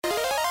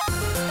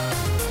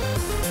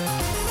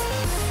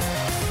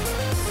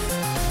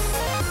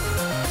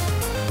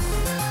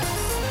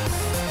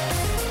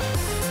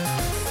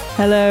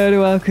Hello and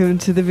welcome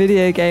to the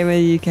Video Gamer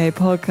UK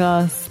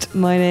podcast.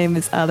 My name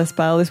is Alice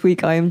Bell. This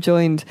week I am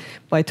joined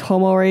by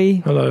Tom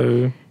Orry.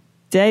 Hello.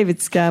 David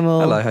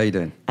Scammell. Hello, how you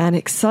doing? And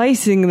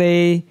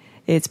excitingly,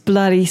 it's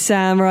bloody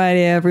Sam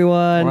Riley,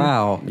 everyone.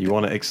 Wow. You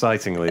want it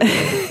excitingly.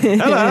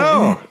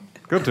 Hello.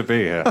 Good to be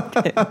here.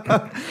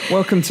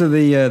 Welcome to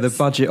the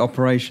budget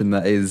operation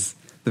that is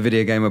the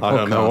Video Gamer podcast. I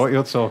don't know what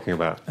you're talking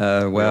about.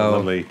 Well,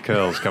 lovely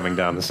curls coming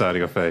down the side of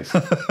your face.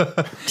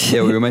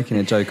 yeah, we were making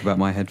a joke about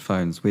my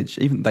headphones, which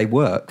even they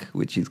work,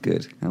 which is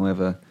good.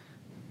 However,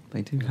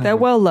 they do have They're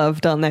well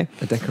loved, aren't they?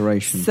 a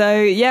decoration.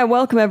 So, yeah,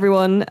 welcome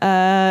everyone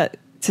to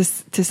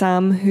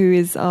Sam, who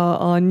is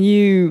our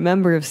new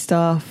member of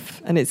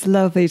staff. And it's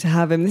lovely to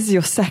have him. This is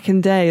your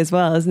second day as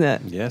well, isn't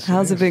it? Yes,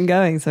 How's it it is. been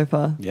going so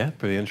far? Yeah,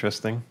 pretty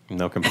interesting.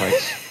 No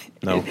complaints.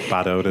 No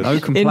bad odours. No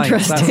complaints.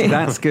 Interesting.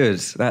 That's good.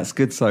 That's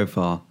good so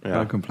far. Yeah.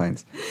 No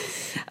complaints.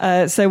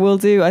 So we'll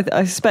do.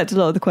 I suspect a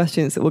lot of the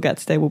questions that we'll get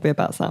today will be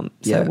about Sam.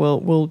 So Yeah.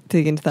 we'll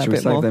dig into that Should a we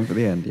bit save more. them for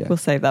the end? Yeah. We'll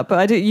save that.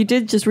 But you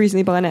did just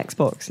recently buy an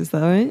Xbox, is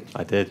that right?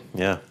 I did,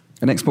 yeah.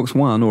 An Xbox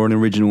One or an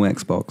original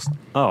Xbox?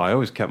 Oh, I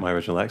always kept my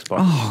original Xbox.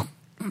 Oh,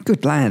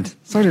 good lad.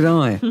 So did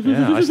I.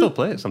 Yeah, I still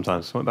play it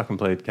sometimes. I went back and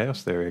played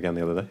Chaos Theory again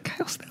the other day.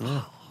 Chaos.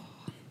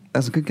 That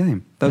was a good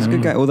game. That was a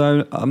good game.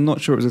 Although I'm not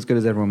sure it was as good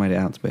as everyone made it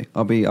out to be.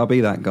 I'll be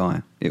that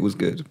guy. It was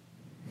good.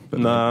 But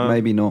No,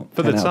 maybe not.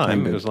 For the 10 out of 10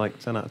 time, good. it was like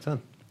 10 out of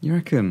 10. You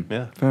reckon?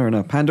 Yeah. Fair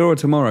enough. Pandora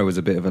Tomorrow was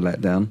a bit of a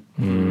letdown.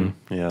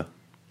 Yeah.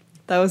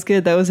 That was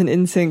good. That was an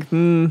in-sync.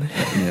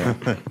 Yeah.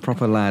 A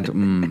proper lad.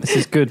 This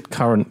is good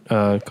current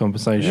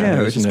conversation. Yeah,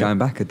 we're isn't just it? going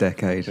back a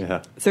decade.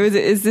 Yeah. So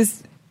is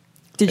this?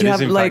 Did It you is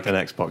have in like? fact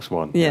an Xbox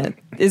One. Yeah.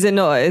 Is it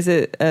not? Is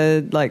it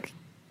like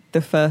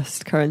the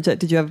first current gen?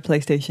 Did you have a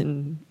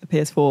PlayStation, a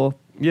PS4?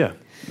 Yeah,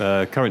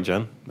 current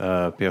gen,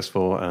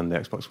 PS4 and the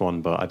Xbox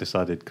One, but I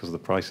decided because of the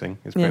pricing,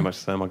 it's pretty Yeah. much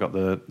the same. I got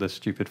the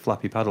stupid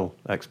flappy paddle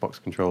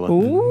Xbox controller.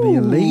 Ooh. The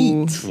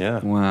Elite. Yeah.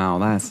 Wow,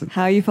 that's...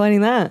 How are you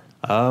finding that?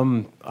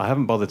 I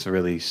haven't bothered to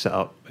really set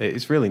up.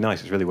 It's really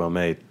nice. It's really well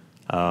made.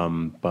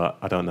 But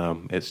I don't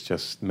know. It's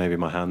just maybe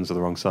my hands are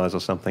the wrong size or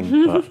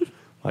something. But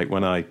like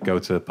when I go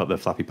to put the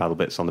flappy paddle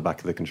bits on the back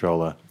of the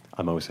controller,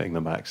 I'm always hitting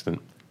them by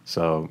accident.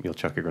 So you'll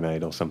chuck a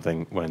grenade or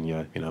something when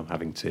you're,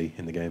 having tea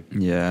in the game.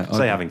 Yeah.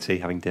 Say having tea,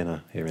 having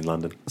dinner here in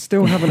London.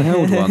 Still haven't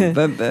held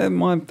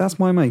one. That's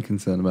my main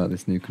concern about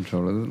this new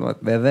controller. Like,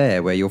 they're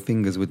there where your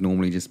fingers would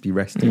normally just be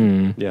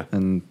resting. Yeah.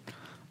 And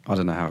I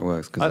don't know how it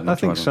works. I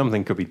think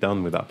something could be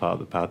done with that part of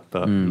the pad,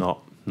 but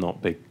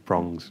not big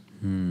prongs.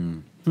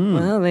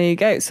 Well, there you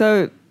go.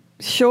 So,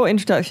 short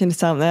introduction to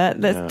Sam there.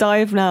 Let's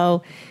dive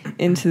now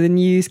into the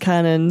news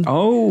cannon,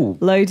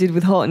 loaded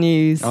with hot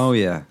news Oh,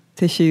 yeah.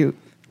 to shoot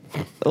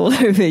all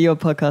over your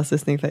podcast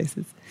listening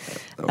faces.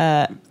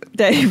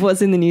 Dave,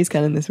 what's in the news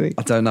cannon this week?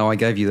 I don't know. I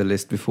gave you the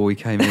list before we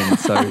came in,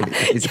 so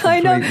it's I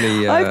know.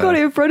 completely... I've got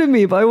it in front of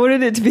me, but I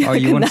wanted it to be like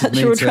you a wanted me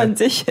natural to-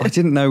 transition. I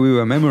didn't know we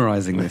were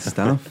memorising this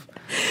stuff.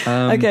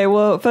 Okay,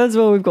 well, first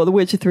of all, we've got The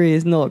Witcher 3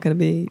 is not going to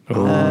be...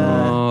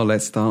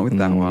 Let's start with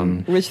that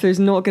one. Witcher 3 is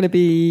not going to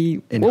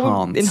be...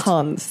 Enhanced.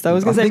 Enhanced. I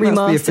was going to say think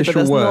remastered, that's the official but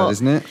that's word, not...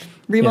 isn't it?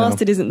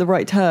 Remastered isn't the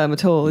right term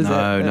at all, is it?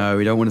 No,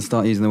 we don't want to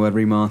start using the word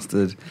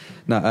remastered.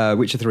 No,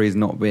 Witcher 3 is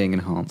not being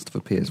enhanced for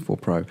PS4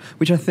 Pro,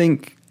 which I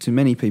think to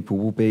many people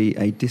will be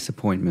a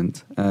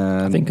disappointment.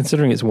 I think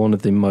considering it's one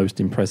of the most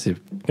impressive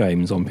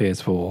games on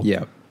PS4,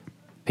 Yeah.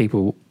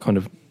 people kind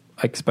of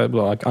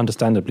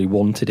understandably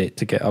wanted it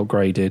to get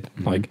upgraded,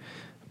 like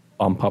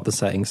bump up the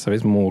settings so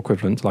it's more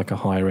equivalent to like a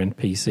higher end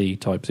PC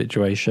type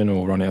situation,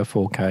 or run it at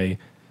 4K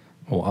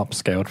or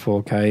upscaled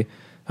 4K.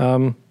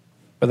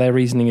 But their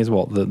reasoning is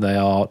that they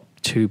are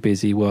too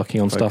busy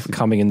working on stuff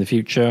coming in the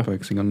future,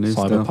 Focusing on new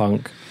stuff.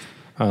 Cyberpunk,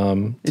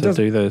 to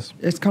do this.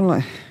 It's kind of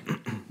like,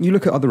 you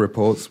look at other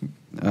reports,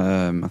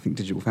 I think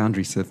Digital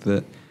Foundry said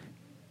that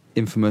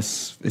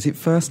Infamous, is it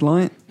First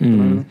Light?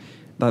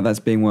 That's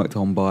being worked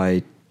on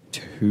by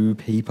 2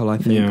 people, I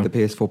think, Yeah. the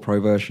PS4 Pro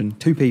version.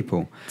 2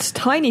 people. It's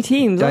tiny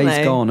teams, aren't Days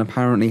they? Gone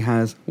apparently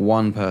has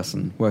 1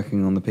 person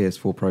working on the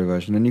PS4 Pro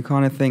version, and you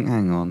kind of think,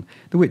 hang on,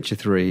 The Witcher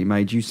 3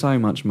 made you so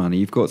much money,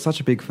 you've got such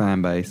a big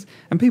fan base,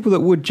 and people that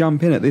would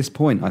jump in at this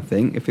point, I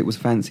think, if it was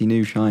fancy,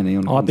 new, shiny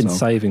on console. I've been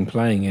saving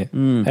playing it.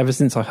 Ever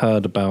since I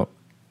heard about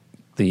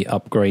the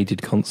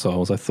upgraded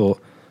consoles, I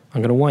thought,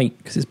 I'm going to wait,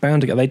 because it's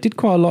bound to get... They did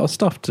quite a lot of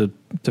stuff to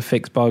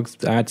fix bugs,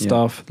 to add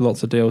stuff,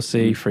 lots of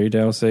DLC, free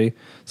DLC,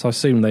 so I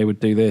assumed they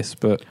would do this,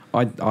 but...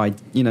 I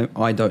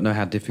don't know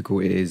how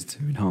difficult it is to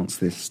enhance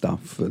this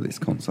stuff for this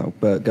console,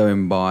 but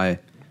going by,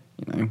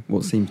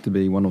 what seems to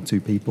be 1 or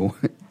 2 people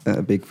at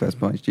a big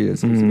first-party studio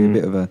seems to be a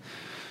bit of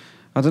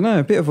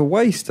a bit of a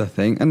waste, I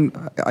think.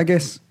 And I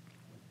guess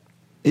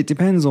it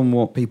depends on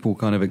what people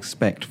kind of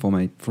expect from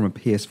a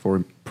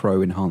PS4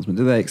 Pro enhancement.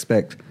 Do they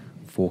expect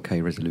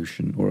 4K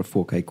resolution or a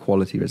 4K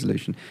quality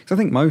resolution? Because I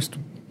think most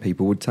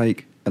people would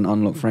take an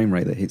unlocked frame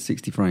rate that hits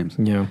 60 frames.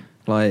 Yeah.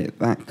 Like,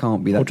 that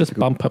can't be that Or just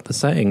difficult. bump up the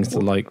settings to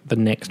like the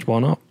next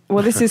one up.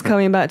 Well, this is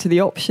coming back to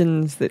the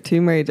options that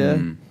Tomb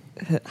Raider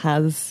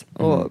has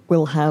or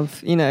will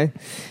have,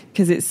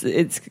 because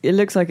it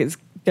looks like it's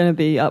going to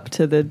be up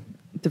to the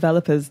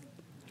developers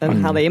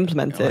and how they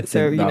implement it.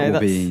 So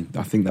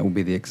I think that will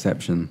be the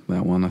exception.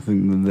 That one. I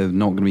think there's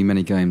not going to be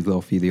many games that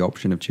offer you the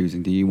option of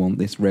choosing. Do you want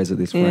this res at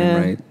this frame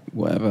rate,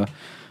 whatever?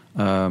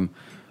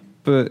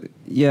 But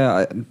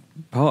yeah,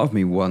 part of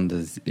me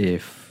wonders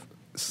if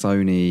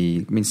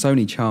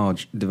Sony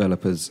charge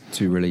developers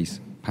to release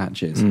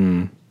patches,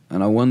 and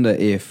I wonder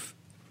if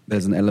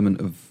there's an element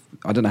of,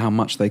 I don't know how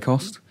much they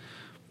cost,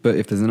 but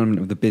if there's an element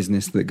of the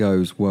business that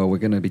goes, well, we're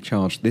going to be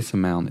charged this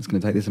amount, it's going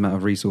to take this amount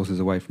of resources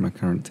away from our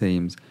current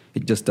teams,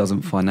 it just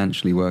doesn't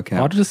financially work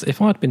out. If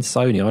I'd been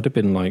Sony, I'd have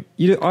been like,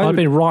 I'd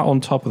been right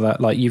on top of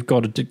that. Like, you've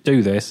got to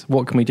do this.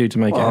 What can we do to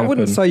make it happen? I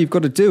wouldn't say you've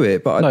got to do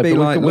it, but I'd be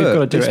like, we've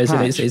got to do it as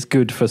patch, it's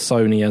good for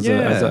Sony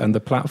and the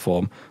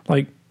platform.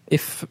 Like,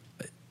 if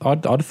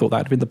I'd have thought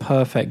that'd been the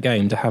perfect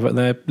game to have at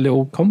their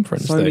little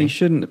conference. Sony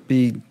shouldn't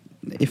be,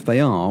 if they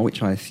are,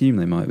 which I assume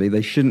they might be,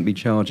 they shouldn't be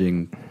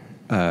charging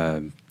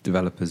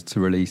developers to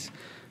release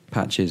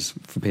patches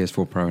for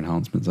PS4 Pro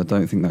enhancements. I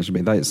don't think that should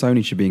be.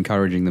 Sony should be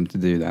encouraging them to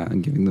do that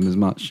and giving them as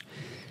much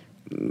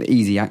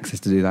easy access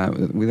to do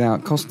that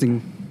without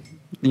costing,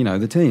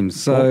 the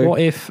teams. So what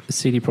if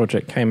CD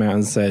Projekt came out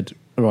and said,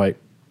 right,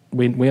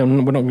 we're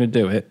not going to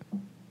do it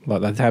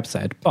like they have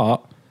said,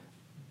 but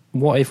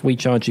what if we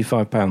charge you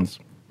 £5?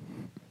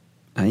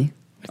 Eh?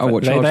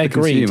 They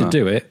agreed to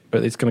do it,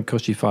 but it's going to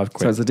cost you £5.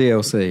 So it's a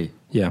DLC.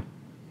 Yeah.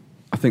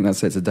 I think that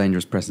sets a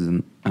dangerous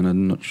precedent, and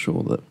I'm not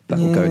sure that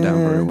will go down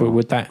very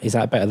well. But is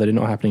that better than it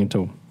not happening at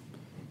all?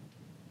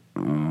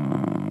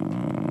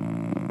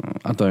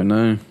 I don't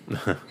know.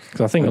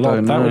 Because I think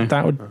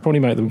that would probably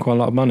make them quite a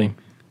lot of money.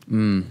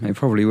 It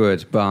probably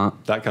would,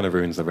 but that kind of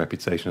ruins their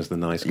reputation as the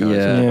nice guys.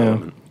 Yeah.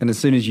 And as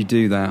soon as you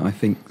do that, I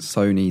think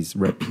Sony's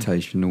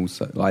reputation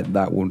also, like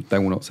that, they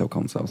will not sell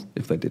consoles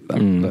if they did that.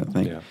 I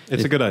think. Yeah,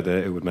 it's a good idea.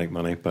 It would make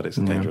money, but it's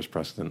a dangerous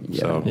precedent. Yeah.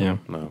 So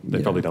no,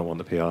 they probably don't want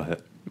the PR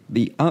hit.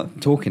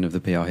 Talking of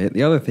the PR hit,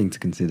 the other thing to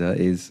consider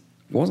is,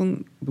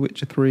 wasn't The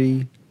Witcher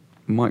 3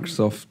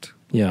 Microsoft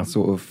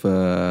sort of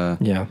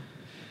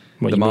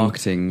the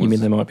marketing? You mean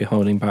they might be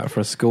holding back for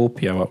a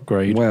Scorpio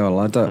upgrade? Well,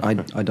 I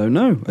don't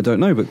know,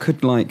 but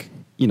could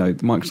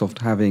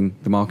Microsoft having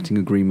the marketing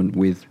agreement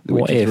with The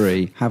Witcher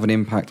 3 have an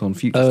impact on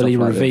future early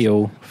stuff like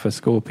reveal for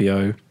Scorpio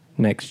early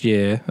next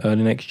year,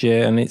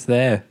 and it's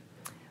there.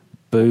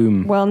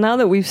 Boom. Well, now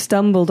that we've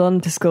stumbled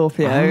onto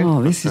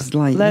Scorpio, this is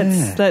like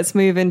let's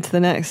move into the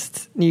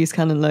next news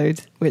cannon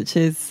load, which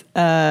is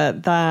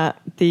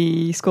that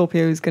the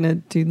Scorpio is going to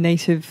do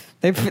native.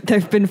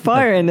 They've been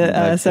firing at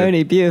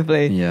Sony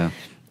beautifully. Yeah.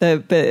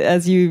 But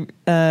as you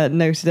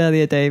noted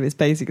earlier, Dave, it's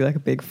basically like a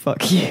big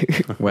fuck you.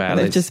 Well,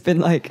 they've just been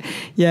like,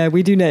 yeah,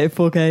 we do native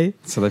 4K.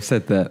 So they've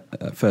said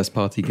that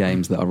first-party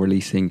games that are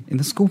releasing in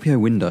the Scorpio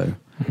window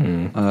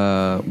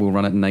will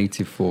run at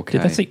native 4K.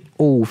 Did they say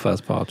all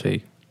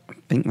first-party?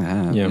 I think they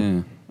have,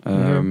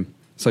 yeah.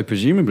 So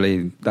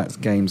presumably that's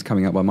games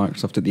coming out by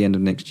Microsoft at the end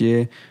of next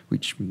year,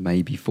 which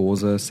may be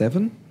Forza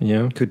 7.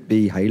 Yeah. Could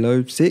be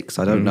Halo 6.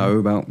 I don't know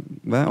about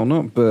that or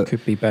not, but...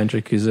 Could be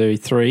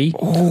Banjo-Kazooie 3.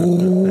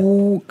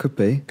 Oh, could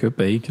be. Could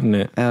be, couldn't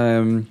it?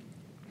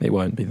 It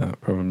won't be that,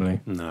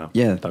 probably. No.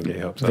 Yeah. Don't get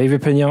your hopes up. Viva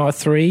Pinata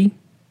 3?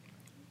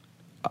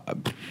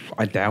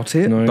 I doubt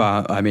it,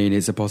 but I mean,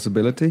 it's a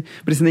possibility.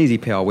 But it's an easy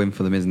PR win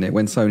for them, isn't it?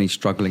 When Sony's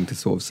struggling to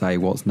sort of say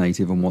what's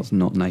native and what's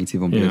not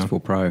native on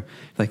PS4 Pro,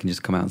 they can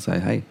just come out and say,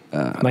 "Hey,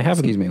 they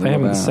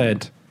haven't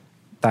said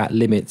that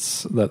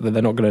limits that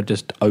they're not going to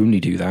just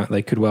only do that.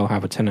 They could well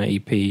have a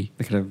 1080p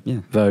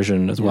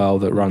version as well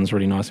that runs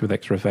really nicely with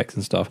extra effects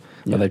and stuff.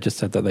 But they've just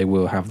said that they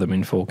will have them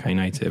in 4K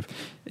native.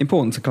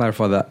 Important to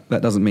clarify that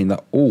doesn't mean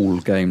that all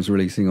games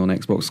releasing on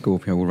Xbox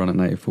Scorpio will run at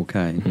native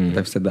 4K.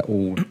 They've said that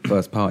all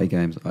first-party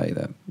games, i.e.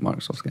 they're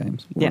Microsoft's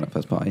games, will run at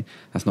first-party.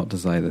 That's not to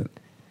say that,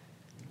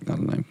 I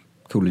don't know,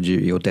 Call of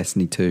Duty or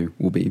Destiny 2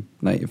 will be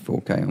native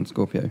 4K on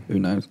Scorpio. Who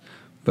knows?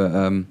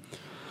 But...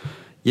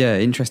 yeah,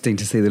 interesting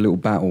to see the little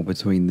battle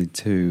between the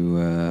two.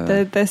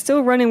 They're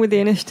still running with the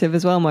initiative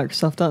as well,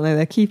 Microsoft, aren't they?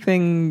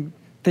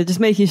 They're just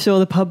making sure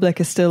the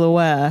public is still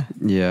aware.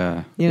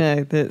 Yeah.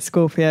 That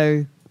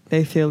Scorpio,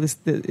 they feel is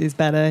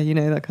better,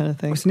 that kind of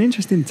thing. It's an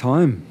interesting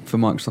time for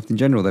Microsoft in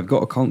general. They've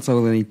got a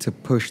console they need to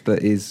push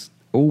that is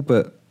all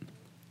but,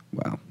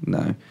 well, no.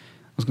 I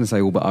was going to say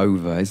all but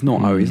over. It's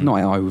not It's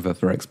not over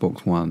for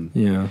Xbox One.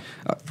 Yeah.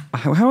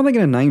 How are they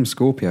going to name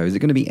Scorpio? Is it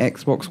going to be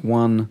Xbox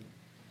One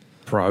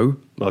Pro?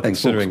 Well,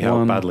 considering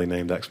how badly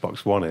named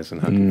Xbox One is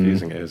and how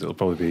confusing it is, it'll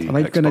probably be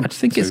Xbox I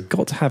think it's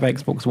got to have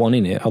Xbox One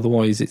in it,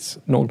 otherwise it's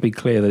not going to be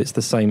clear that it's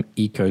the same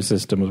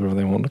ecosystem or whatever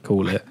they want to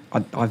call it.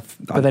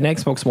 But then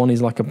Xbox One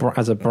is like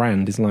as a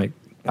brand is like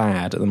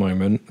bad at the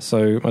moment,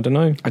 so I don't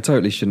know. I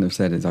totally shouldn't have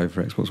said it's over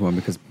for Xbox One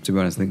because, to be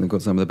honest, I think they've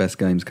got some of the best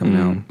games coming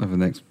out over the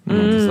next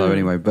month or so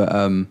anyway, but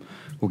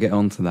we'll get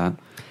on to that.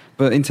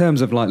 But in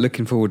terms of like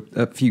looking forward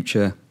at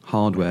future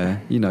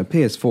hardware,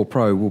 PS4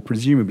 Pro will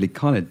presumably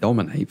kind of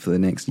dominate for the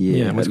next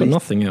year. Yeah, it's got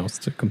nothing else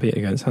to compete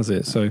against, has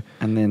it? So,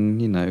 and then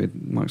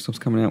Microsoft's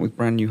coming out with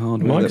brand new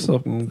hardware.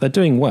 Microsoft, they're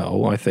doing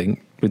well, I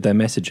think, with their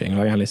messaging.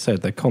 Like Alice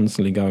said, they're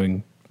constantly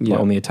going Yeah.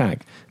 on the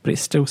attack, but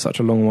it's still such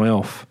a long way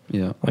off.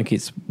 Yeah. Like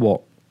it's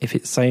what if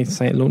it say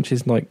it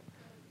launches like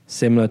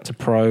similar to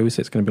Pro, so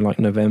it's going to be like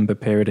November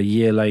period, a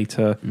year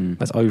later.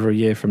 That's over a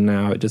year from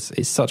now.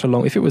 It's such a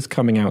long. If it was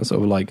coming out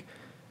sort of like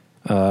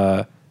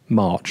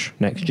March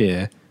next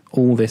year,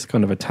 all this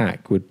kind of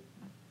attack would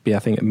be, I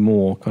think,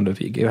 more kind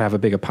of it would have a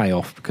bigger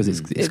payoff because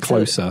it's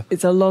closer.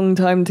 It's a long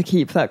time to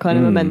keep that kind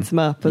of momentum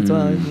up as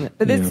well, isn't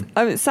it?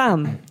 But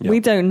Sam, we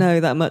don't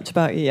know that much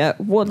about you yet.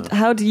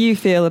 How do you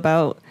feel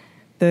about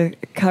the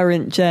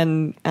current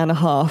gen and a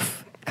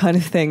half kind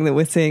of thing that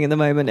we're seeing at the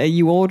moment? Are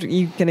you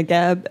going to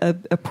get a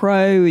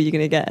Pro? Are you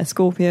going to get a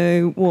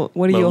Scorpio? What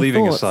are your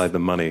leaving thoughts? aside the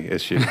money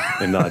issue,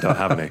 in that I don't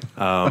have any,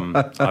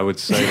 I would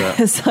say that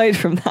aside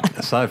from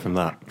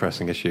that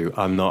pressing issue,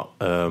 I'm not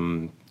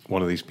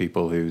one of these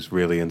people who's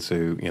really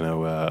into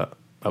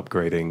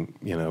upgrading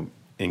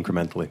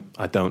incrementally.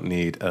 I don't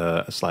need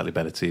a slightly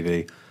better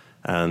TV,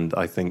 and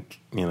I think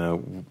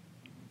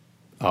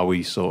are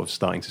we sort of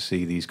starting to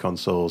see these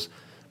consoles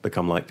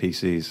become like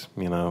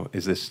PCs?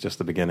 Is this just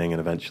the beginning, and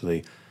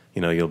eventually,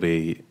 you'll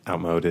be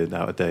outmoded,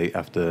 out of date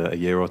after a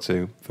year or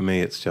two? For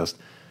me, it's just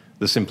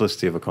the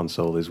simplicity of a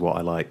console is what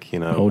I like.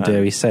 Oh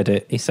dear, he said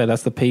it. He said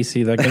that's the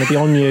PC. They're going to be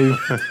on you.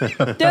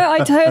 No, I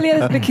totally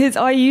understand, because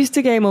I used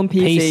to game on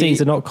PC.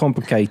 PCs are not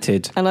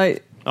complicated, and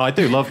I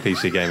do love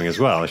PC gaming as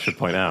well, I should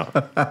point out.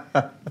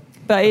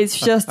 But it's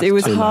just it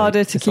was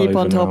harder to keep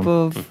on top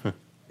of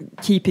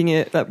keeping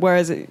it.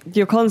 Whereas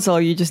your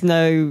console, you just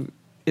know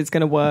it's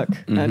going to work,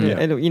 and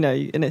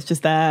and it's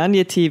just there, and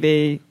your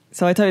TV.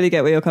 So I totally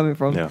get where you're coming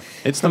from. Yeah,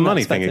 it's the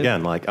money thing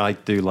again. Like I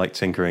do like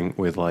tinkering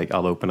with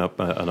I'll open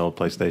up an old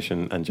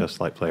PlayStation and just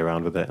play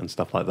around with it and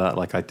stuff like that.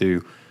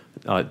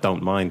 I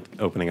don't mind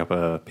opening up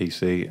a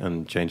PC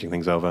and changing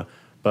things over.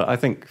 But I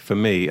think for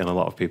me and a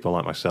lot of people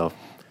like myself,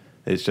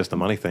 it's just a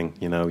money thing.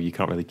 You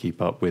can't really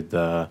keep up with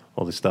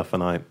all this stuff.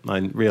 And I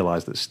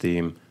realise that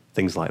Steam,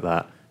 things like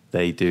that,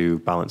 they do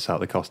balance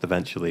out the cost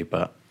eventually.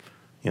 But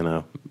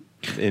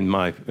in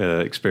my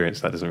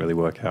experience, that doesn't really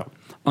work out.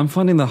 I'm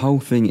finding the whole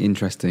thing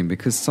interesting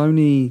because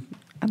Sony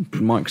and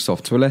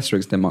Microsoft, to a lesser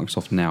extent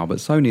Microsoft now, but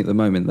Sony at the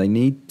moment, they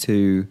need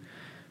to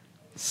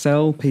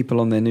sell people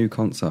on their new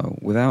console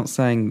without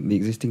saying the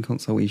existing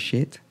console is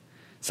shit.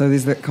 So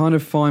there's that kind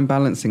of fine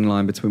balancing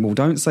line between, well,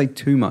 don't say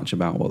too much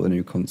about what the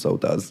new console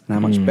does and how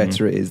much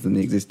better it is than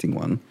the existing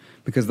one,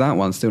 because that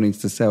one still needs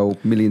to sell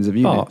millions of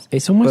units. But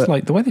it's almost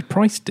like the way they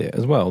priced it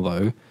as well,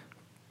 though,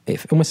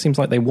 it almost seems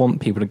like they want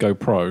people to go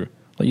Pro.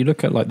 Like you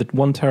look at the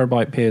 1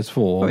 terabyte PS4.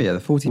 Oh yeah, the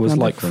 £40 was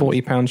like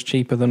difference. £40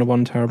 cheaper than a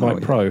 1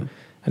 terabyte Pro, yeah.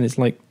 And it's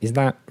like, is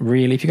that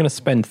really? If you're going to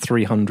spend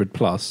 300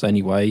 plus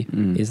anyway,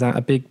 is that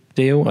a big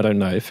deal? I don't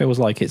know. It feels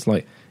like it's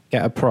like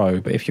get a Pro,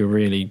 but if you're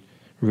really,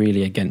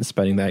 really against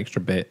spending the extra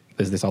bit,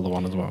 there's this other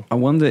one as well. I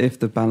wonder if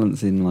the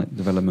balance in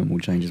development will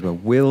change as well.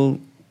 Will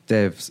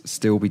devs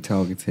still be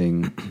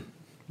targeting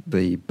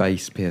the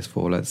base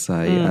PS4, let's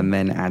say, and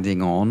then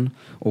adding on,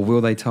 or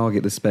will they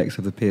target the specs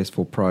of the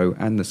PS4 Pro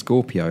and the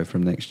Scorpio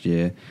from next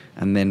year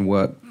and then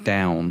work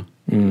down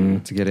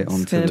to get it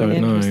onto? I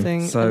don't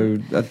know. So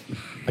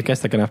I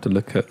guess they're going to have to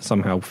look at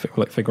somehow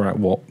figure out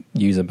what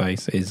user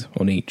base is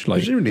on each.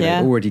 Presumably they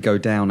already go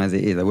down as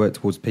it is. They work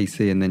towards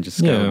PC and then just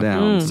scale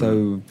down.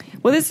 So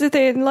well, this is the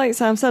thing. Like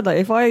Sam said,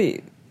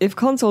 if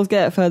consoles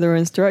get further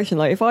in this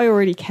direction, if I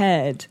already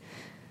cared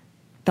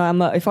that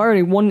much, if I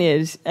already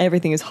wanted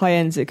everything as high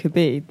end as it could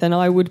be, then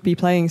I would be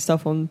playing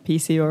stuff on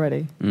PC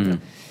already.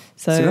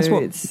 So that's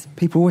what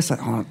people always say.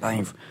 Oh,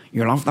 Dave,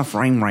 you love the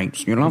frame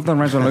rates, you love the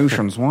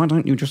resolutions. Why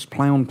don't you just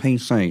play on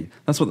PC?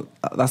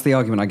 That's the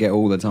argument I get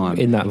all the time.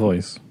 In that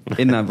voice.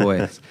 And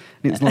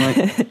it's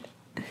like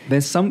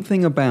there's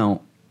something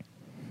about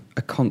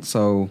a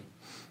console.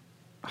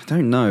 I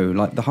don't know,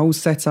 the whole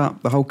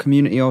setup, the whole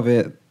community of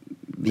it.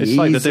 It's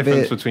like the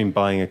difference between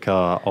buying a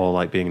car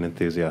or being an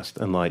enthusiast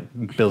and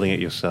building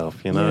it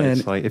yourself.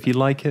 It's like if you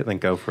like it, then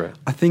go for it.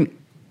 I think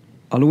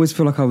I'll always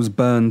feel like I was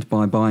burned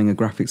by buying a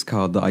graphics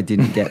card that I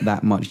didn't get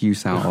that much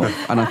use out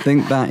of, and I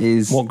think that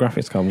is what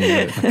graphics card was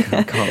it?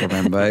 I can't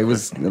remember. It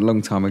was a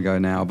long time ago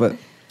now, but.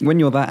 When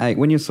you're that age,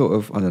 when you're sort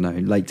of, I don't know,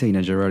 late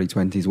teenager, early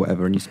 20s,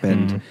 whatever, and you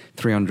spend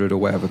 300 or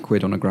whatever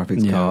quid on a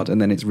graphics card, and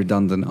then it's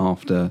redundant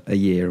after a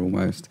year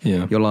almost,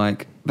 you're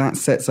like, that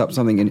sets up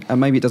something,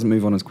 and maybe it doesn't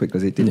move on as quickly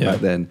as it did back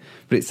then,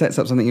 but it sets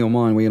up something in your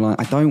mind where you're like,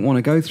 I don't want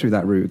to go through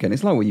that route again.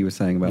 It's like what you were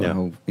saying about the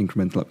whole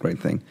incremental upgrade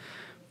thing.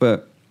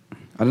 But,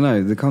 I don't know,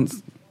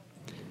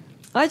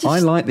 I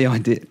like the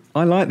idea.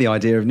 I like the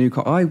idea of new.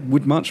 I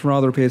would much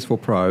rather a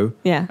PS4 Pro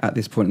at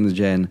this point in the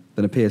gen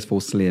than a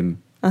PS4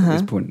 Slim at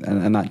this point,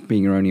 and that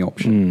being your only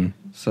option.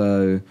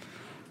 So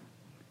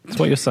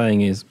what you're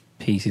saying is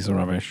PCs are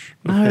rubbish.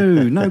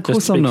 No, of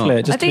course I'm not.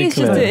 I think it's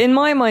just in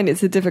my mind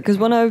it's a different, because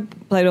when I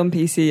played on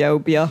PC, I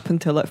would be up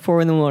until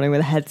 4 a.m. with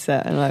a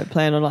headset and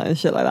playing online and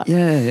shit like that.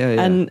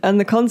 Yeah. And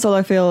the console,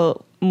 I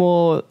feel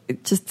more.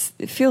 It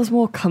feels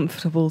more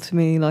comfortable to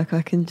me. Like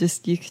you can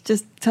just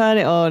turn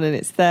it on and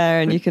it's there,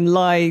 and you can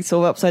lie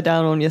sort of upside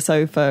down on your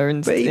sofa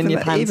and in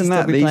your pants. Even and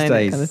that still be these playing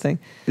days it kind of thing.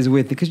 is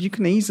weird because you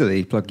can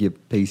easily plug your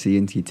PC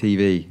into your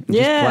TV and just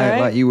Yeah, play right.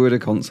 it like you would a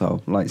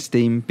console, like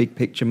Steam big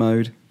picture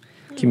mode.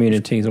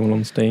 Communities all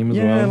on Steam as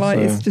well. Like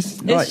so. it's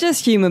just It's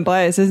just human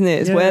bias, isn't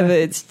it? It's Yeah. whatever.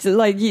 It's just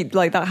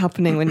like that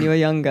happening when you were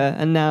younger,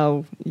 and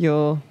now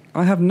you're.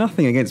 I have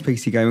nothing against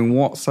PC gaming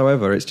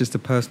whatsoever. It's just a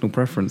personal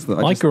preference that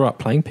I grew up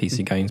playing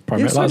PC games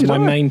primarily. so That was did my I.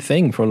 main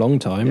thing for a long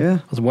time. Yeah.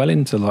 I was well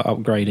into like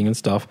upgrading and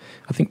stuff.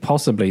 I think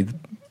possibly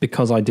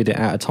because I did it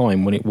at a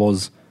time when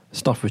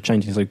stuff was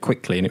changing so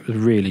quickly, and it was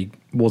really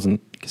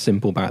wasn't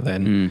simple back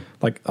then.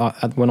 Like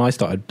when I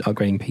started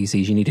upgrading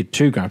PCs, you needed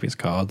 2 graphics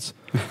cards,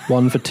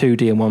 one for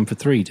 2D and one for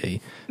 3D.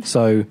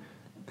 So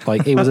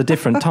like it was a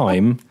different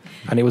time.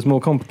 And it was more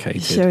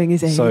complicated. Showing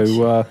his age.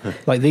 So,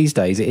 like these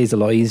days, it is a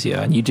lot easier.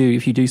 And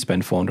if you do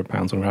spend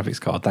 £400 on a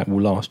graphics card, that will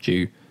last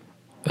you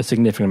a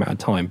significant amount of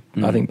time.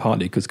 I think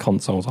partly because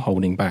consoles are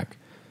holding back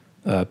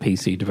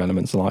PC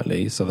development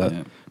slightly, so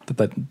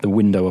that the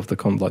window of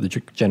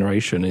the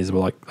generation is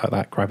like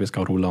that graphics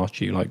card will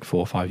last you like 4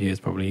 or 5 years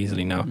probably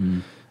easily now.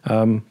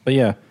 But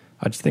yeah,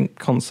 I just think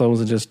consoles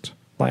are just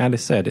like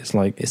Alice said. It's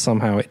like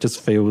it just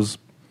feels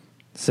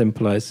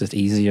simpler. It's just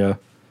easier.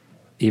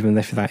 Even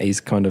if that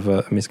is kind of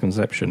a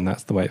misconception,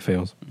 that's the way it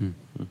feels.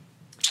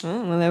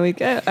 Oh, well, there we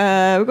go.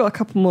 We've got a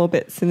couple more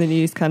bits in the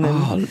news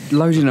canon.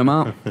 loading them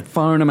up,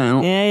 firing them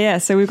out. Yeah.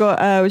 So we've got.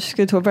 We're just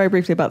going to talk very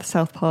briefly about the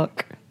South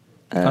Park.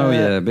 A bit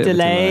delay. of a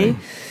delay.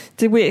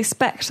 Did we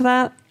expect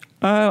that?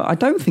 I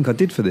don't think I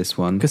did for this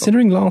one.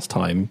 Considering last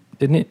time,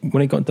 didn't it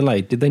when it got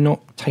delayed? Did they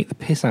not take the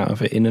piss out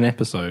of it in an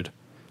episode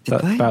Did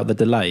they? about the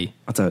delay?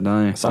 I don't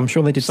know. So I'm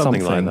sure they did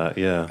something like that.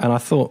 Yeah. And I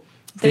thought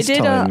They this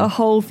did time, a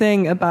whole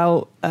thing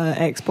about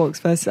Xbox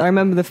versus. I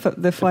remember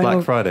the final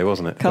Black Friday,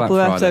 wasn't it? couple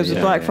Black of episodes Friday, was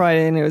yeah, Black yeah.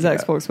 Friday, and it was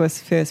Xbox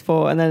versus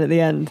PS4, and then at the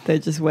end they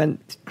just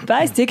went,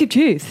 "That is stick of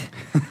truth."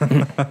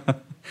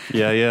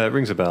 Yeah, it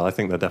rings a bell. I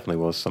think there definitely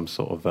was some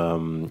sort of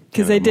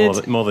 'Cause they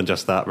did- more than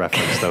just that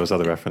reference. There was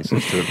other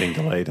references to it being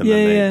delayed, and Yeah,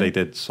 then yeah. they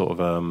did sort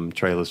of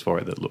trailers for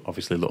it that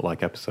obviously looked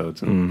like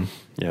episodes, and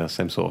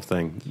same sort of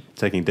thing,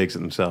 taking digs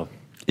at themselves.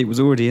 It was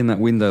already in that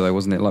window, though,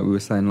 wasn't it? Like we were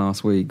saying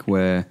last week,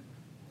 where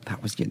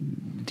that was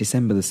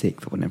December the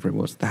 6th, or whenever it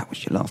was. That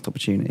was your last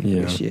opportunity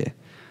for this year.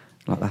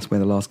 Like that's where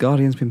the Last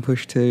Guardian's been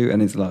pushed to,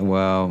 and it's like,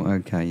 well,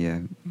 okay, yeah,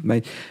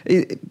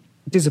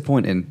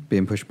 disappointing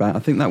being pushed back. I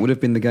think that would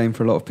have been the game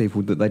for a lot of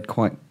people that they'd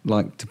quite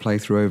like to play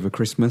through over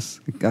Christmas.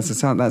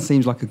 That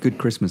seems like a good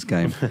Christmas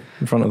game.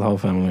 in front of the whole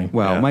family.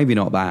 Well, Yeah. maybe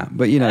not that,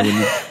 but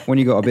when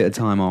you got a bit of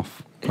time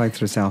off, play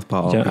through South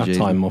Park. You don't have RPGs.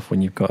 time off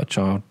when you've got a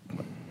child.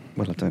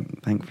 Well,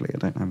 Thankfully, I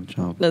don't have a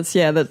child.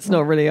 That's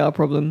not really our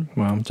problem.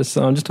 Well, I'm just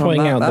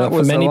pointing out that for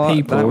was many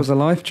that was a people,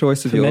 life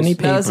choice of for yours. many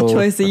That was a people,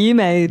 choice that you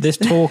made. this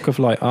talk of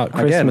like at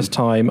Christmas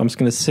time, I'm just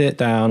going to sit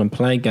down and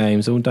play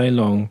games all day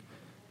long,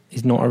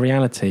 is not a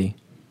reality.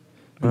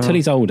 Until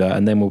he's older,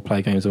 and then we'll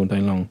play games all day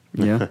long.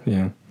 Yeah.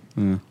 Yeah,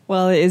 Yeah.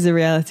 Well, it is a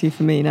reality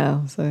for me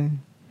now. So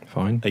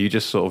fine. Are you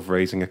just sort of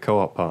raising a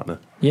co-op partner?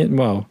 Yeah,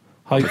 well,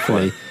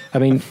 hopefully. I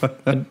mean,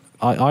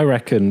 I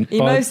reckon. he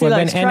mostly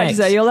likes tractors.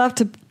 Though. You'll have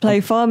to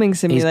play Farming he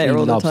Simulator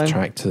all the loves time.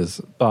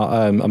 tractors, but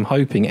I'm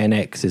hoping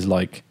NX is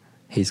like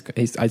his.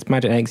 I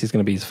imagine NX is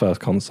going to be his first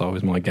console,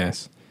 is my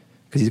guess,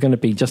 because he's going to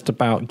be just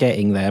about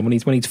getting there. When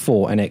he's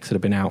 4, NX would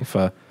have been out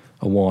for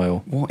a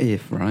while. What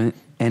if, right?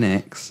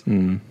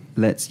 NX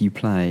lets you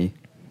play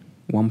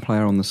one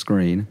player on the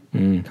screen,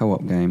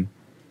 co-op game,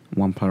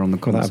 one player on the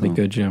Well, console. that'd be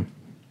good, yeah,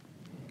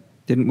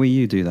 Didn't Wii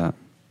U do that?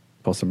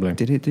 possibly.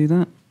 Did it do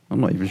that? I'm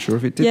not even sure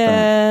if it did that.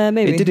 Yeah,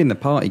 maybe. It did in the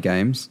party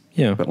games.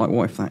 Yeah. But like,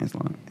 what if that is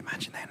like,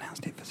 imagine they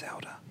announced it for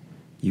Zelda.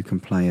 You can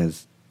play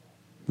as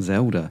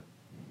Zelda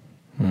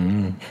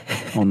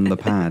on the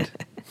pad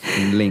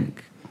and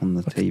Link on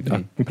the TV.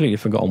 I've completely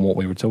forgotten what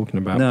we were talking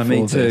about. No,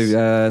 me before too. this.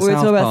 We were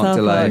South talking about Park South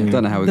delay. Park.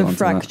 Don't know how we The got onto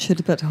that.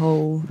 fractured but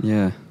whole.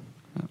 Yeah,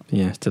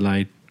 Yeah, it's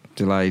delayed.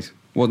 delayed.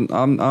 Well,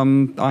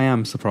 I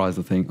am surprised.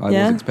 I think I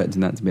Yeah? was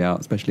expecting that to be out,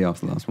 especially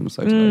after the last one was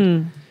so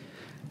delayed.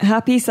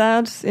 Happy,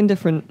 sad,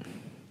 indifferent.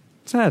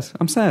 Sad.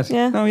 I'm sad.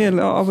 Yeah. Oh yeah.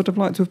 I would have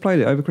liked to have played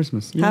it over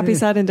Christmas. Yeah, Happy, yeah.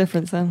 sad,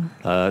 indifferent, Sam.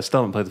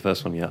 Still haven't played the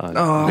first one yet.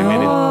 Oh.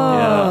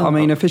 Yeah, I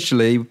mean,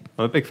 officially,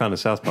 I'm a big fan of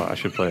South Park. I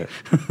should play it.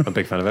 I'm a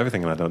big fan of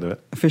everything, and I don't do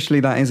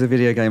it. that is a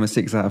video game of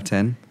 6 out of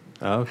 10.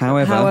 Oh, okay.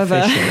 However.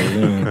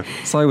 Officially, yeah.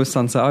 So was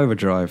Sunset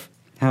Overdrive.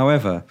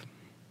 However,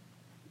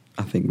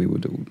 I think we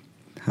would all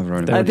have our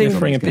own There are think-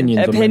 differing on this game.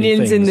 opinions on many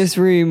Opinions in things. this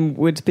room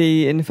would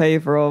be in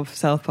favour of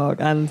South Park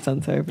and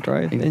Sunset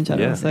Overdrive in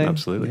general. Yeah, So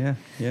absolutely. Yeah,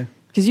 yeah.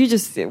 because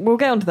we'll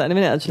get onto that in a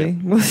minute. Actually,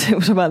 we'll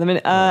talk about that in a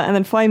minute. And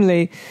then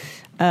finally,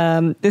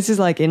 this is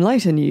like in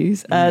lighter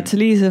news.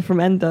 Talisa from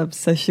N-Dubs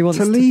says she wants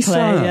Talisa? to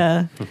play.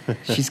 Yeah.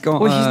 She's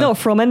got. Well, she's not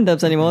from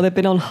N-Dubs anymore. They've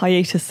been on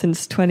hiatus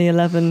since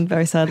 2011.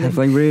 Very sadly. Have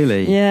they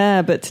really?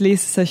 Yeah, but Talisa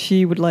says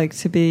she would like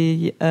to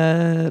be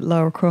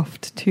Lara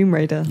Croft Tomb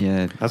Raider.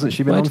 Yeah. Hasn't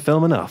she been Right. on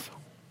film enough?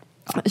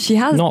 She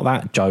has. Not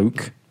that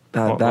joke.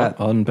 That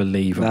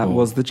unbelievable. That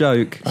was the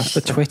joke. That's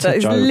the Twitter That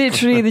is joke.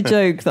 literally the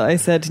joke that I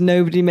said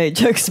nobody made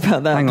jokes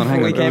about that. Hang on.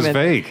 before we It came was in.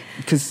 vague.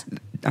 Because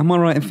am I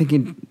right in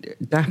thinking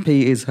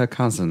Dappy is her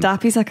cousin?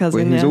 Dappy's her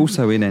cousin, who's yeah.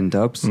 also in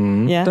N-Dubs.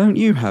 Yeah. Don't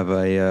you have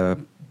a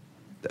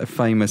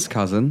famous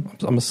cousin?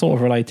 I'm sort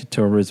of related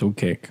to a Rizzle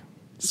Kick.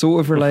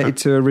 Sort of related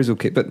to a Rizzle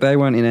Kit, but they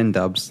weren't in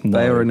N-Dubs. No.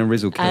 They were in a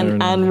Rizzle Kit.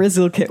 And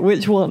Rizzle Kit,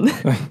 which one?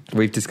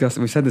 We've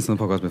said this on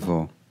the podcast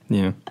before,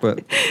 Yeah.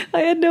 but I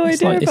had no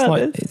idea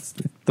about this.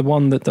 It's the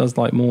one that does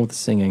like more of the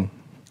singing.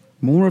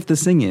 more of the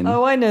singing.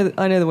 Oh, I know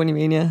the one you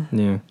mean, yeah.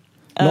 Yeah.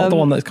 Not the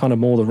one that's kind of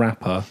more the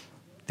rapper.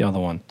 The other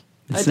one.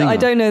 The I singer.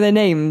 don't know their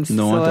names.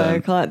 No, so I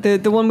don't.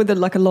 can't. The one with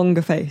like a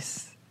longer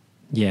face.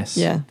 Yes.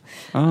 Yeah.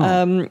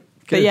 Oh,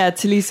 But good. yeah,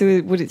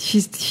 Talisa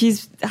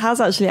she's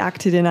has actually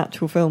acted in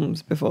actual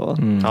films before.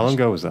 How long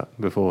ago was that?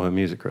 Before her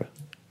music career?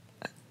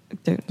 I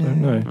don't know. I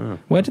don't know.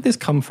 Where did this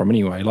come from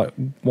anyway? Like,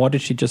 why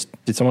did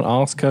someone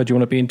ask her, do you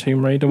want to be in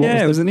Tomb Raider? What yeah,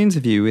 it was was an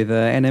interview with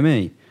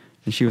NME,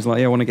 and she was like,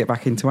 "Yeah, I want to get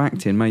back into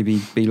acting.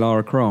 Maybe be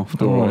Lara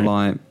Croft or Right.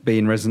 like be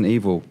in Resident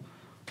Evil."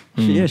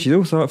 She's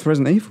also up for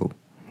Resident Evil.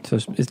 So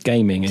it's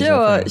gaming. Do Is you know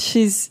her what?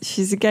 thing.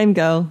 She's a game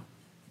girl.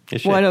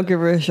 Is she? Why not give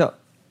her a shot?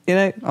 You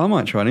know? I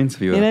might try and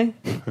interview her. You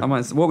know? I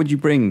might. What would you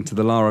bring to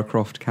the Lara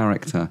Croft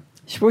character?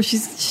 Well,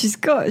 she's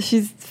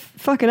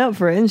fucking up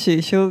for it, isn't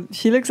she?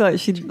 She looks like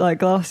she'd like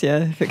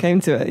Glacier if it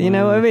came to it. You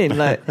know what I mean?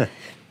 Like,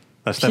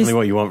 That's definitely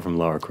what you want from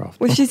Lara Croft.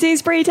 well, she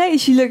seems pretty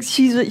tasty.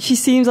 She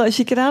seems like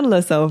she could handle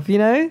herself. You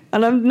know?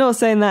 And I'm not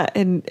saying that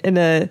in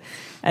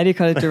any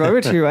kind of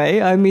derogatory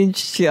way. I mean,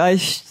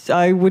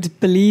 I would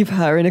believe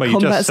her in a Well, you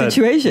combat just said-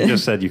 situation. You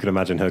just said you could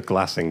imagine her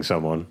glassing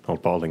someone or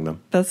bottling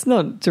them. That's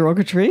not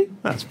derogatory.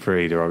 That's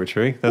pretty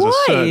derogatory. There's Why?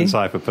 a certain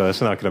type of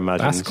person I could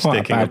imagine That's quite a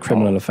sticking bad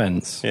criminal bottle.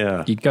 offence.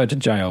 Yeah. You'd go to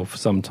jail for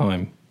some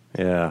time.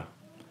 Yeah.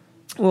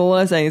 Well, what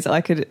I'm saying is,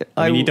 I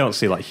I mean, you don't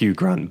see like Hugh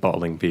Grant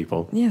bottling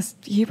people. Yes,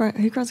 who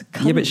grabs a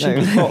cunt? Yeah, but she'd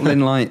be though?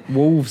 bottling like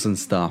wolves and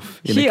stuff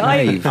in a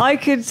cave.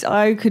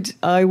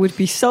 I would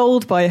be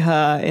sold by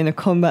her in a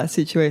combat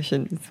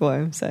situation. That's what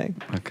I'm saying.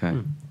 Okay,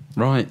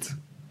 right.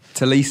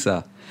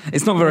 Talisa.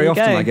 It's not very There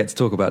you often go. I get to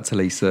talk about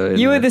Talisa.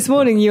 You were this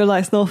morning. You were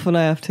like, Snuff, and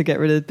I have to get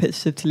rid of the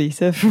pictures of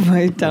Talisa from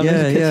my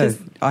downloaded pictures.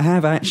 I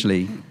have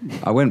actually.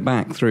 I went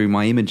back through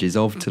my images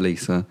of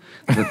Talisa.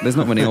 There's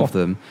not many of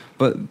them,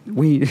 but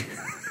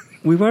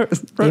we wrote a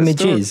story.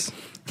 Images.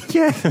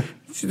 Yeah,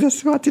 see,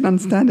 that's why I didn't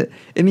understand it.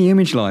 In the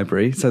image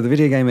library, so the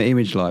Video Gamer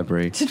image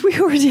library, Did we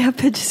already have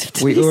pictures of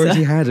Talisa? we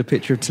already had a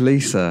picture of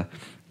Talisa.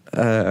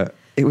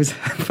 It was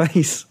her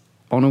face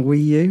on a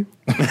Wii U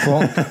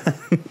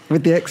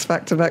with the X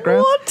Factor background.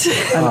 What?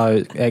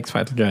 Oh, X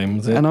Factor game,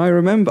 was it? And I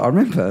remember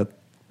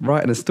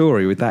writing a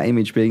story with that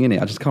image being in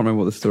it. I just can't remember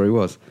what the story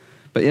was.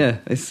 But yeah,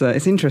 it's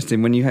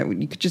interesting when you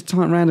could just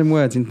type random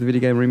words into the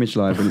Video Gamer image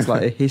library. And it's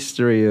like a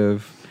history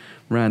of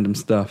random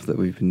stuff that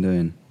we've been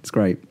doing. It's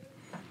great.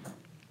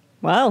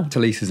 Wow,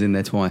 Talisa's in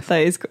there twice.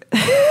 that is.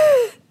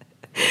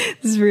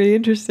 This is really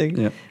interesting.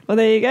 Yep. Well,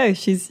 there you go.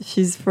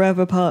 She's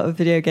forever part of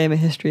Video Gamer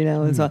history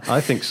now as well. I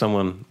think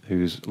someone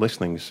who's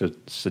listening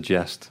should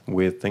suggest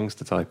weird things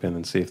to type in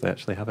and see if they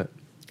actually have it.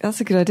 That's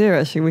a good idea,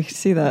 actually. We could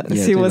see that.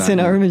 Yeah, See do what's that, in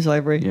our yeah. image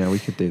library. Yeah, we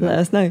could do Let that.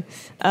 us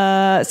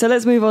know. So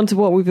let's move on to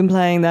what we've been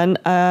playing then.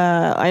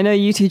 I know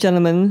you two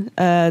gentlemen,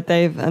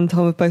 Dave and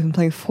Tom, have both been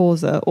playing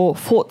Forza, or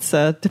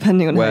Forza,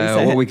 depending on how you Well,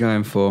 say what are it. we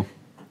going for?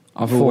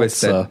 I've always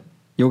said Forza.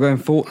 you're going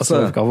I've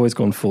Forza. always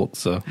gone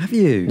Forza. Have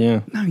you?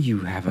 Yeah. No, you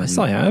haven't. Yes,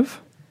 I have.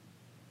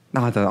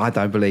 No, I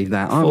don't believe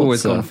that. I've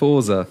always Forza. gone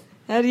Forza.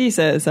 How do you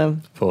say it,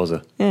 Sam?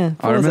 Forza. Yeah,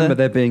 I Forza. remember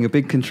there being a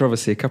big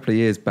controversy a couple of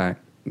years back.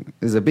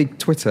 There's a big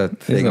Twitter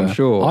thing, Is I'm there?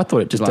 sure. I thought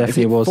it just Like,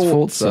 definitely is it was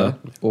Forza.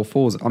 or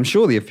Forza. I'm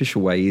sure the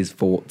official way is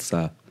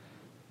Forza.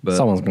 But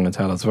Someone's going to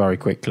tell us very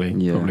quickly,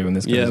 Yeah. probably when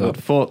this goes Yeah, up.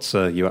 but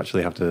Forza, you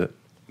actually have to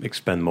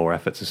expend more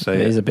effort to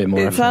say It is a bit more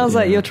It effort, sounds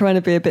like yeah. you're trying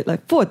to be a bit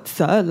like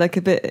Forza, like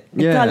a bit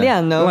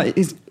Italiano. Like,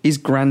 is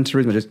Gran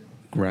Turismo just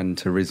Gran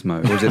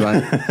Turismo? Or is it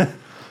like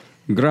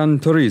Gran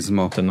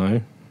Turismo? Don't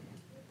know.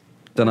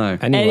 Don't know.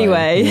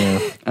 Anyway. yeah.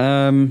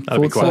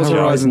 That'd be quite Forza a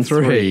Horizon Horizon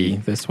 3,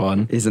 this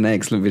one. Is an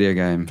excellent video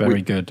game.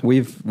 Very good.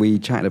 We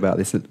chatted about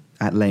this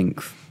at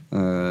length in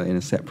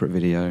a separate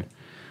video,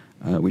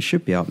 which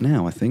should be up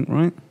now, I think,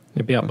 right?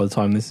 It'll be up by the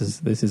time this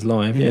is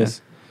live, Yeah.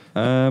 yes.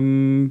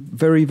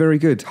 Very, very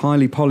good.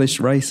 Highly polished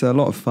racer, a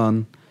lot of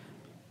fun.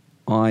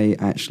 I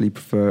actually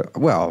prefer.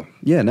 Well,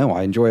 yeah, no,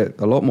 I enjoy it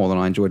a lot more than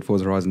I enjoyed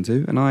Forza Horizon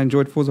 2, and I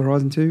enjoyed Forza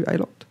Horizon 2 a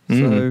lot.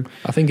 So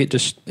I think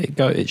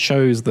it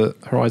shows that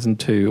Horizon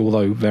 2,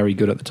 although very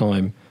good at the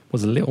time,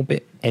 was a little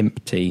bit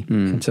empty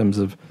in terms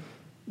of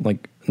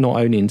like not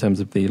only in terms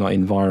of the like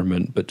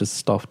environment but just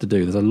stuff to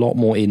do. There's a lot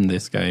more in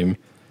this game.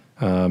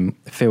 It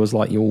feels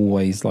like you're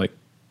always like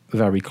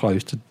very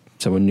close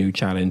to a new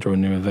challenge or a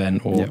new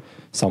event or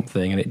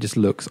something, and it just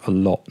looks a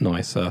lot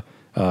nicer.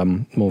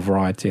 More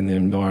variety in the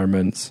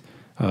environments,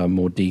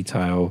 more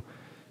detail.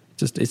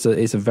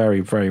 it's a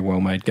very, very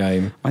well made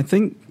game. I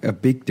think a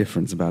big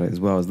difference about it as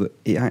well is that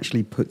it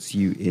actually puts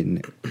you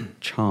in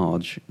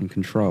charge and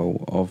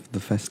control of the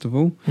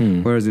festival.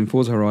 Whereas in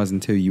Forza Horizon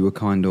 2, you were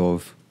kind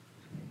of,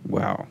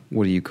 wow,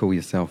 what do you call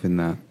yourself in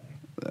that?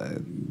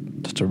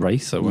 Just a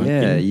racer, weren't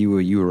Yeah, you?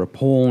 you were a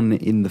pawn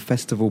in the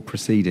festival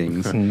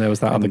proceedings. And there was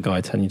that other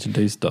guy telling you to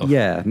do stuff.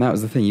 Yeah, and that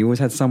was the thing. You always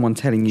had someone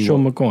telling you.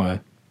 Sean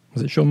Maguire.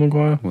 Was it Sean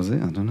Maguire? Was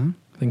it? I don't know.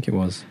 I think it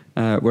was.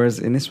 Whereas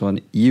in this one,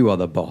 you are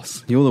the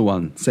boss. You're the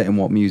one setting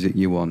what music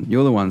you want.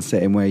 You're the one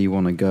setting where you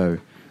want to go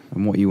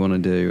and what you want to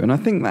do. And I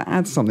think that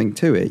adds something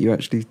to it. You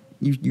actually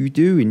you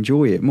do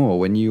enjoy it more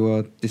when you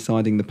are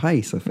deciding the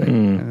pace, I think.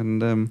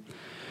 And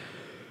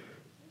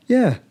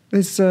yeah,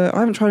 there's I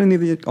haven't tried any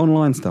of the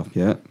online stuff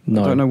yet.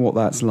 No. I don't know what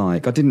that's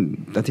like. I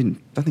think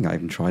I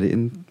even tried it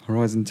in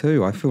Horizon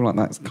 2. I feel like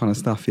that kind of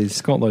stuff is...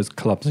 It's got those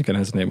clubs again,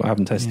 hasn't it? I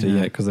haven't tested it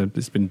yet because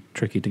it's been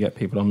tricky to get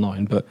people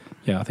online. But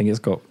yeah, I think it's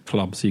got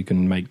clubs you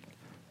can make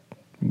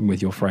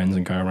with your friends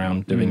and go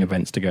around doing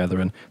events together.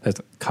 And there's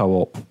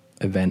co-op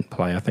event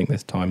play, I think,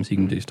 this time, so you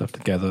can do stuff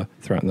together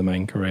throughout the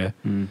main career.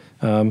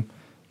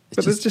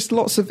 But there's just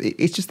lots of...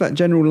 It's just that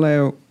general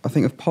layer, I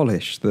think, of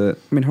polish that...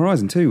 I mean,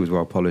 Horizon 2 was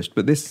well polished,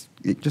 but this,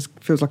 it just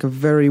feels like a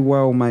very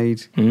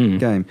well-made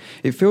game.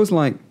 It feels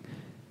like...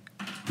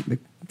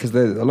 Because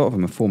a lot of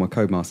them are former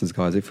Codemasters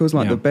guys. It feels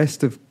like the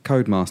best of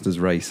Codemasters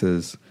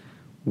racers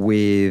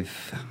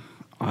with,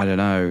 I don't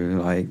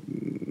know, like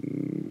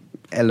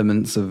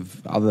elements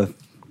of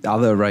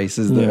other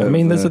races. Yeah, I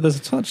mean, there's a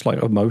touch like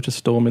of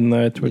MotorStorm in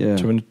there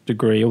to a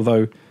degree,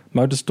 although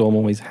MotorStorm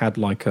always had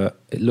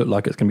it looked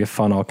like it's going to be a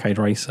fun arcade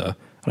racer,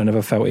 and I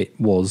never felt it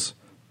was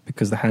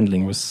because the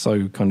handling was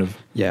so kind of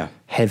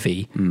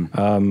heavy.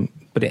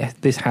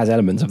 But this has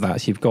elements of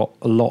that. So you've got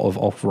a lot of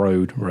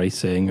off-road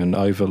racing and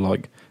over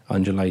like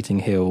undulating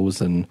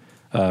hills and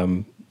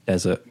dirt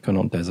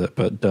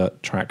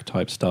track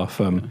type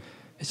stuff.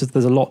 It's just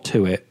there's a lot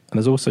to it, and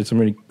there's also some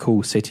really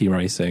cool city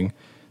racing.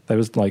 There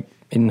was like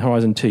in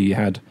Horizon 2 you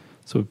had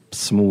sort of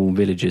small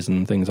villages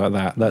and things like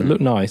that looked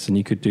nice, and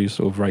you could do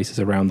sort of races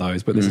around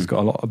those. But this has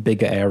got a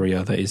bigger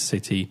area that is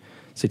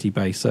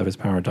city-based Service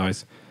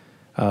Paradise.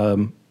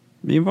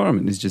 The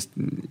environment is just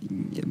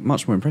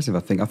much more impressive, I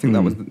think. I think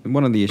that was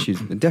one of the issues,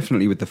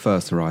 definitely with the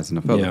first Horizon.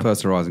 I felt the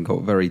first Horizon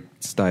got very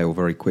stale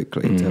very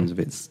quickly in terms of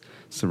its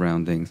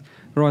surroundings.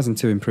 Horizon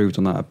 2 improved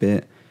on that a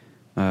bit.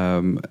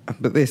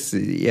 But this,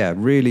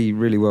 really,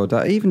 really well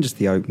done. Even just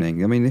the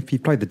opening. I mean, if you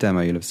played the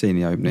demo, you'll have seen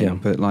the opening. Yeah.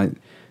 But like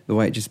the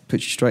way it just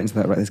puts you straight into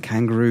that, right, there's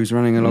kangaroos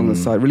running along the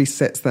side, really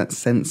sets that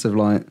sense of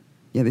like,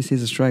 yeah, this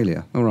is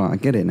Australia. All right, I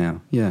get it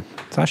now. Yeah.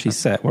 It's actually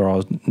set where I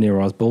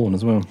was born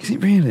as well. Is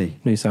it really?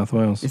 New South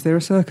Wales. Is there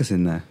a circus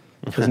in there?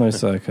 There's no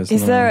circus.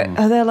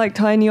 Are there like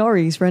tiny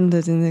Oris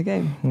rendered in the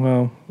game?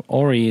 Well,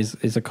 Ori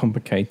is a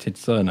complicated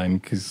surname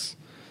because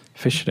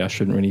officially I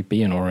shouldn't really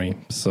be an Ori.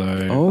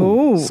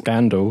 So,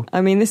 scandal.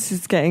 I mean, this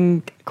is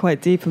getting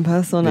quite deep and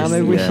personal now.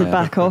 Maybe we should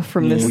back off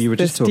from this. You were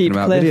just talking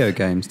about video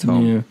games,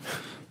 Tom. Yeah.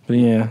 But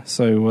yeah,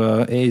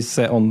 so it is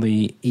set on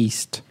the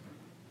East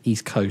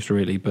Coast,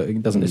 really, but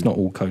it doesn't. It's not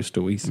all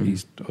coastal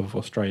east of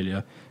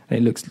Australia, and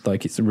it looks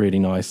like it's really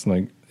nice.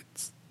 Like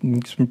it's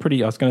some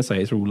pretty. I was going to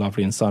say it's all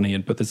lovely and sunny,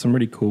 but there's some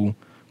really cool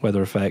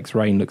weather effects.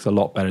 Rain looks a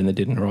lot better than it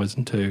did in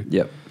Horizon 2.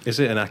 Yep. Is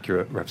it an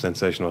accurate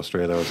representation of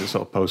Australia, or is it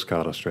sort of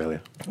postcard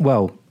Australia?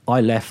 Well,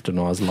 I left and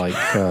I was like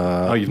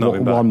you've not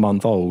been back? 1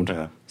 month old,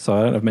 so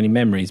I don't have many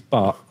memories.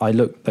 But I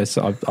looked.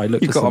 I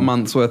looked. You've got a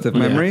month's worth of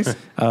memories.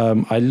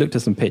 I looked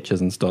at some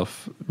pictures and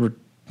stuff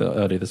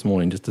earlier this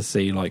morning just to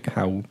see like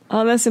how.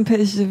 Oh, there's some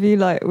pictures of you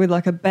like with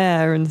like a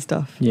bear and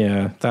stuff.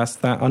 Yeah, that's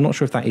that. I'm not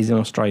sure if that is in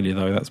Australia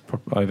though. That's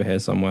over here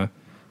somewhere.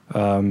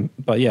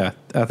 But yeah,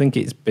 I think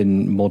it's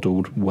been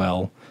modelled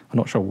well. I'm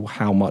not sure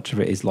how much of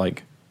it is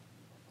like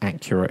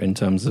accurate in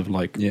terms of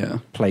like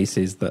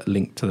places that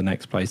link to the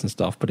next place and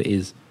stuff, but it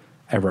is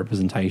a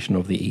representation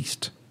of the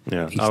East.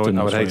 Yeah, I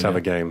would hate to have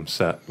a game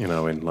set, in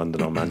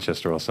London or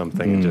Manchester or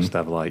something, and just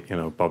have like,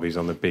 bobbies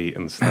on the beat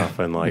and stuff,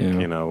 and like,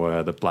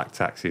 the black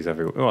taxis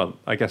everywhere. Well,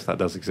 I guess that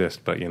does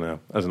exist, but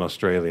as an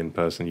Australian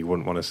person, you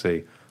wouldn't want to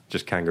see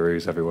just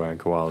kangaroos everywhere and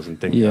koalas and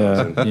dingoes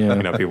and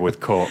people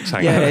with corks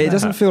hanging out. It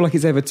doesn't feel like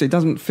it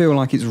doesn't feel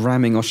like it's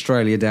ramming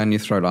Australia down your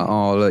throat.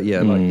 Like,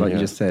 like you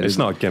just said, it's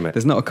not a gimmick.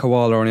 There's not a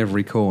koala on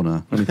every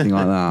corner or anything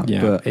like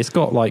that. But it's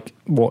got like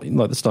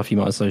the stuff you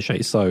might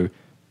associate. So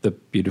the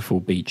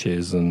beautiful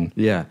beaches and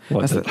like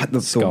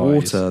the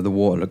water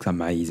looks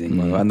amazing,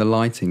 and the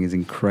lighting is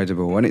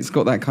incredible, and it's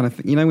got that kind of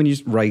when you're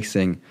just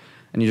racing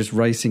and you're just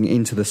racing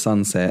into the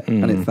sunset,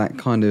 and it's that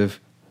kind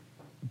of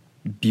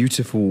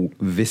beautiful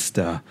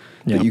vista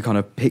that you kind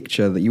of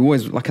picture, that you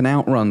always, like an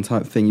outrun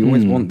type thing, you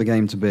always want the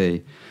game to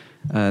be.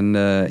 And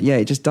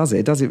it just does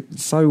it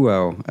so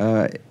well.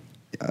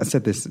 I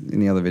said this in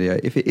the other video,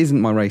 if it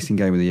isn't my racing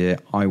game of the year,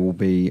 I will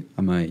be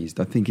amazed.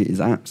 I think it is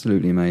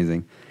absolutely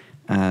amazing.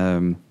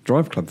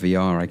 Drive Club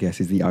VR, I guess,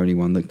 is the only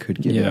one that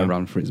could give it a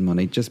run for its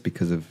money, just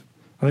because of...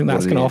 I think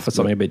that's going to offer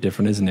something a bit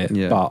different, isn't it?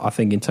 Yeah. But I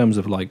think in terms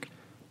of like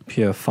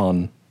pure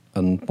fun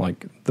and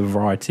like the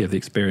variety of the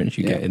experience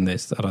you get in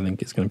this, I don't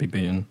think it's going to be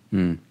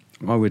beaten.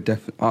 I would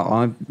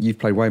definitely. You've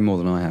played way more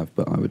than I have,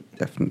 but I would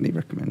definitely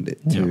recommend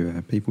it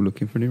to people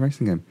looking for a new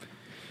racing game.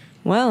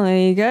 Well, there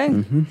you go.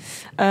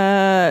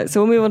 Mm-hmm.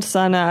 So we'll move on to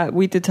Sam now.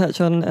 We did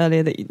touch on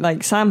earlier that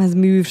like Sam has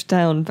moved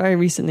down very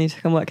recently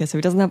to come work here, so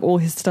he doesn't have all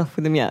his stuff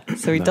with him yet.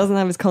 So he doesn't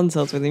have his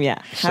consoles with him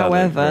yet. Sadly,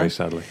 However, very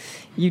sadly.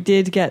 you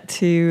did get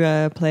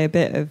to play a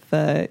bit of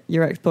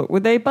your Xbox.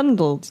 Were they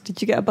bundled?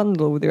 Did you get a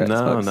bundle with your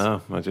Xbox?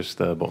 No. I just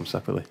bought them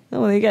separately.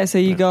 Oh, well, there you go. So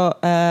you got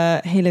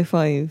Halo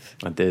 5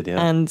 I did,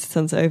 yeah. and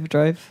Sunset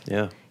Overdrive.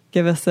 Yeah.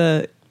 Give us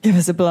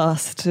a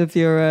blast of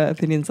your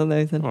opinions on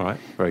those then. All right,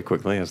 very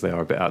quickly, as they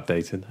are a bit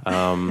outdated.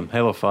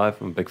 Halo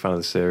 5, I'm a big fan of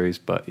the series,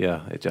 but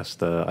yeah, it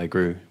just, I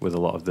agree with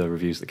a lot of the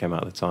reviews that came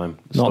out at the time.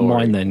 Not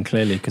mine then,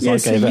 clearly, because I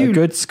gave it a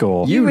good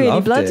score. You really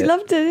loved bloody it.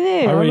 loved it,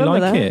 didn't you? I really remember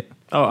like that. it.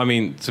 Oh, I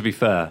mean, to be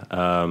fair,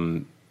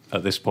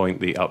 at this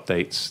point, the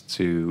updates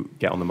to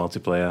get on the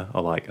multiplayer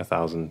are like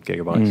 1,000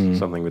 gigabytes,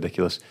 something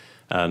ridiculous.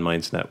 And my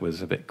internet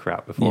was a bit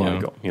crap before I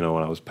got, when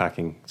I was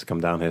packing to come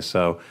down here.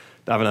 So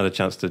I haven't had a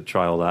chance to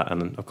try all that.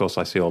 And of course,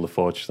 I see all the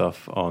Forge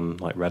stuff on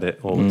like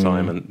Reddit all the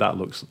time, and that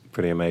looks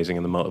pretty amazing.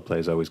 And the multiplayer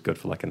is always good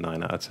for like a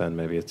 9 out of 10,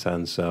 maybe a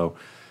 10. So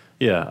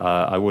yeah,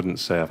 I wouldn't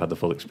say I've had the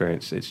full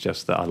experience. It's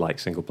just that I like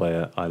single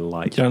player. I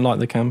like. You don't like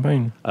the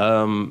campaign?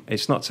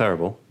 It's not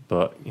terrible,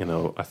 but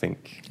I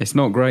think It's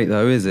not great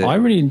though, is it? I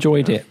really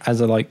enjoyed it as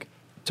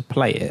to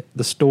play it.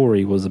 The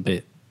story was a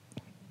bit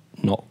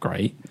not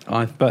great,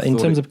 but in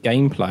terms of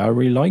gameplay, I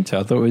really liked it.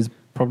 I thought it was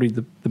probably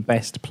the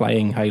best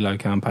playing Halo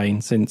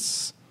campaign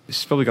since.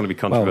 It's probably going to be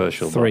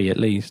controversial. 3 at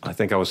least. I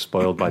think I was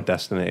spoiled by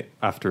Destiny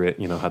after it,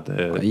 had the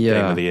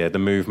Game of the Year, the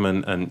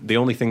movement, and the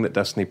only thing that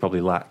Destiny probably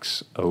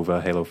lacks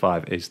over Halo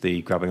 5 is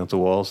the grabbing onto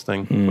walls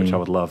thing, which I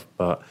would love.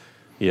 But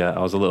yeah,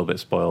 I was a little bit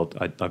spoiled.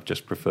 I've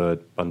just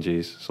preferred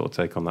Bungie's sort of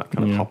take on that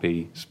kind of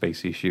hoppy,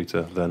 spacey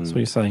shooter than. So what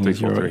you're saying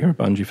is you're a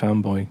Bungie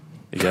fanboy.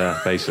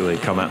 Yeah, basically,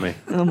 come at me.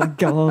 Oh my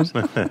god!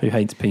 Who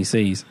hates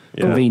PCs?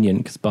 Yeah. Convenient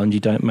because Bungie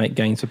don't make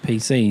games for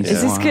PCs.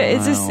 Is this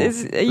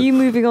good? Are you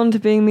moving on to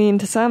being mean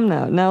to Sam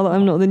now? Now that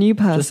I'm not the new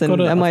person,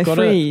 am I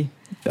free?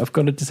 I've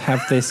got to just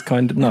have this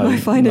kind of no. Am I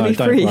finally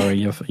don't free? worry,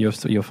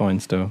 you're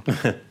fine still.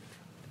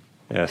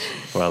 Yes.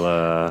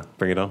 Well,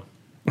 bring it on.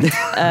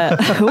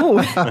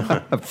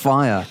 A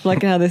fire.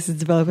 Liking how this is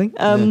developing.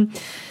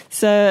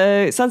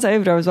 So Sunset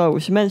Overdrive as well, we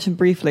should mention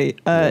briefly.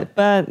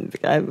 Bernd,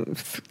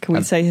 can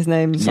we say his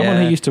name? Someone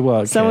who used to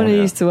work. Someone who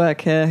used to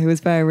work here, who was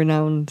very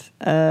renowned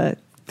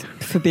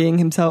for being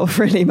himself,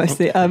 really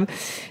mostly.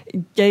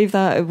 Gave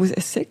that, was it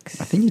a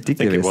 6? I think you did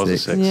give it a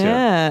 6.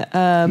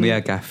 Yeah.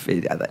 Gaff.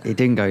 It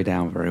didn't go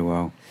down very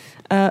well.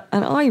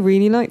 And I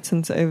really liked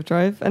Sunset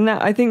Overdrive, and now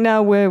I think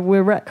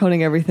we're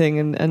retconning everything,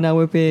 and now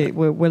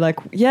we're like,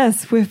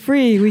 yes, we're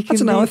free. We can. I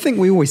don't know. I think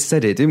we always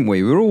said it, didn't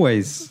we? We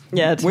always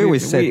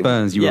said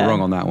Burns, you were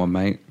wrong on that one,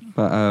 mate.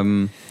 But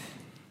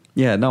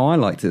I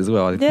liked it as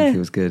well. I think it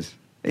was good.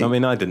 I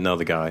mean, I didn't know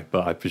the guy,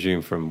 but I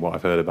presume from what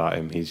I've heard about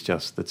him, he's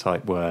just the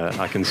type where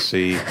I can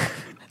see.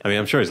 I mean,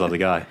 I'm sure he's a lovely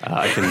guy.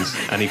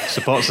 And he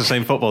supports the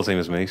same football team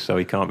as me, so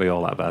he can't be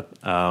all that bad.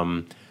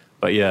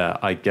 But yeah,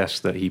 I guess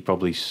that he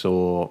probably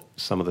saw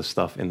some of the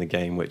stuff in the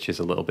game which is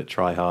a little bit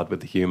try-hard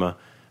with the humour,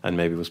 and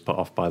maybe was put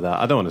off by that.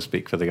 I don't want to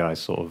speak for the guy's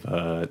sort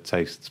of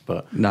tastes,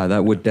 but... No,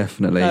 that would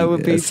definitely... That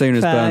would be as soon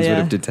as fair, Burns would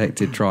have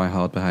detected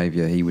try-hard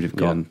behaviour, he would have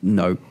gone,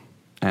 no,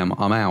 I'm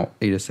out.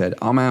 He'd have said,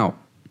 I'm out.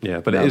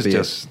 Yeah, but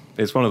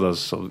it's one of those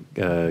sort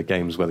of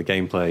games where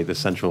the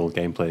central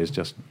gameplay is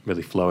just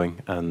really flowing,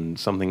 and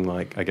something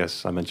like, I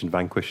guess I mentioned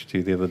Vanquish to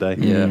you the other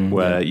day,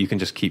 where you can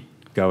just keep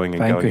going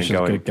and Vanquish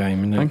going and going. Is a good game,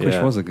 isn't it?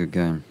 Vanquish was a good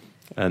game.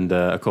 And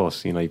of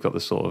course, you've got the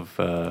sort of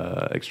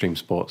extreme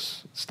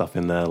sports stuff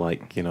in there,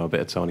 like a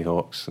bit of Tony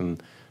Hawk's,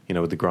 and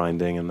with the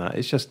grinding and that.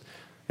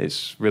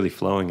 It's really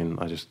flowing, and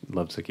I just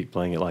love to keep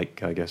playing it.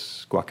 Like I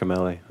guess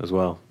Guacamelee as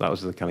well. That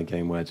was the kind of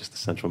game where just the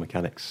central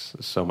mechanics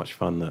is so much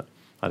fun that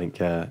I didn't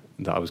care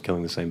that I was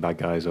killing the same bad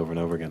guys over and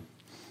over again.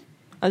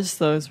 I just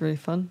thought it was really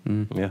fun.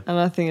 Yeah, and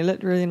I think it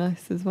looked really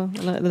nice as well.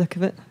 I like the look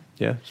of it.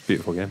 Yeah, it's a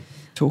beautiful game.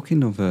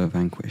 Talking of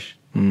Vanquish,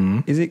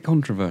 is it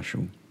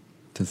controversial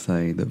to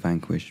say that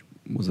Vanquish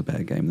was a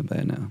better game than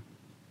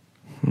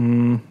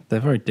Bayonetta? They're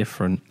very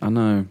different. I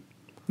know.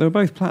 They were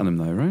both platinum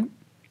though, right?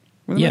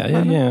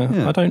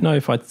 Yeah. I don't know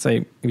if I'd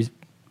say it was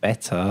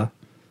better.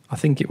 I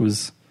think it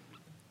was...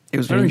 It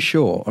was very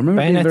short. I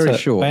remember it being very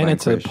short.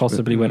 Bayonetta Vanquish,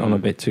 possibly went on a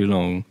bit too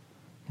long,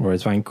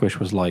 whereas Vanquish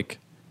was like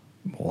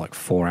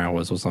 4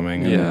 hours or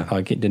something. Yeah.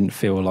 And it didn't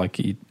feel like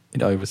it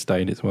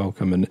overstayed its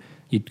welcome, and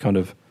you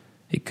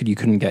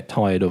couldn't get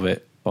tired of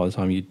it by the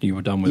time you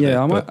were done with it.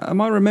 Yeah, am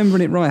I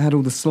remembering it right? It had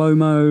all the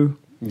slow-mo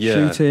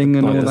shooting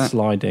and all the that.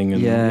 sliding.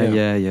 And,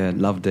 yeah.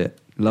 Loved it.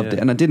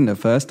 And I didn't at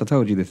first. I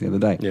told you this the other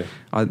day. Yeah.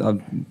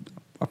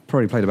 I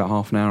probably played about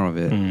half an hour of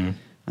it and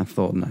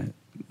thought, no,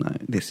 no,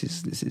 this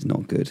is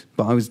not good.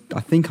 But I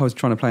think I was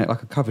trying to play it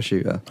like a cover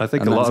shooter. I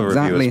think and a lot that's of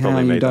exactly reviewers how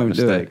probably you made that don't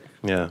do mistake. it.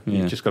 Yeah,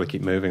 Yeah. you just got to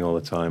keep moving all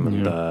the time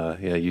and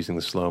using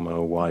the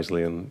slow-mo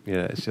wisely. And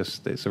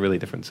it's a really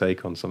different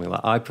take on something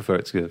like. I prefer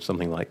it to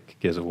something like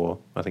Gears of War.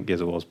 I think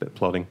Gears of War is a bit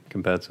plodding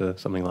compared to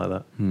something like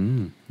that.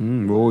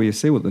 Well, you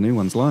see what the new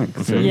one's like.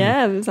 So.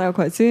 Yeah, it's out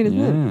quite soon, isn't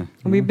it?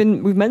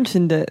 And we've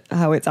mentioned it,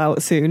 how it's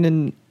out soon,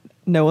 and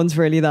no one's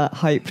really that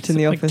hyped in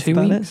the like office 2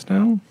 about weeks it.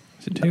 now?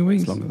 Is it 2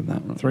 weeks? It's longer than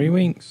that. Right? 3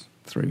 weeks?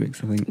 3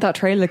 weeks, I think. That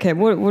trailer came.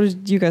 What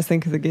did you guys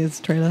think of the Gears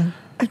trailer?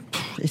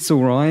 It's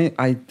all right.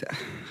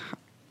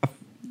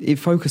 It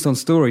focused on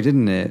story,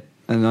 didn't it?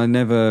 And I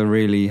never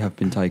really have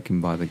been taken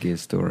by the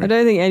Gears story. I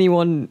don't think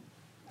anyone.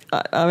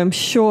 I'm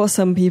sure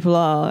some people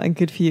are, and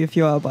good for you if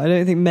you are, but I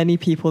don't think many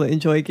people that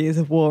enjoy Gears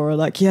of War are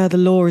like, yeah, the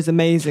lore is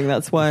amazing,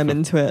 that's why I'm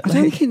into it. I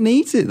don't think it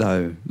needs it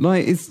though.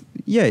 Like,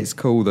 it's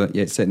cool that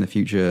it's set in the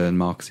future and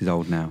Marcus is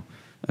old now,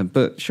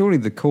 but surely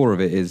the core of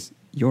it is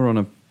you're on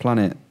a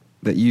planet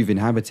that you've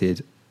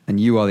inhabited and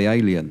you are the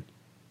alien,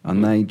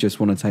 and they just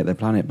want to take their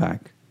planet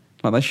back.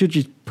 Like, they should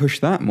just push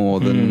that more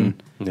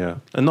than Yeah,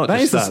 and not that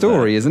just is the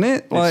story, isn't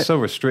it? Like, It's so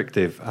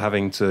restrictive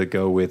having to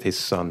go with his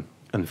son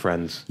and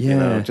friends.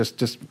 Yeah.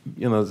 Just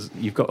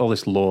you've got all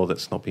this lore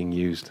that's not being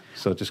used.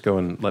 So just go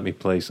and let me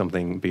play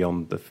something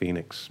beyond the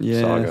Phoenix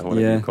saga,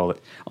 whatever you call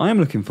it. I am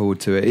looking forward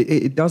to it.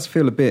 It does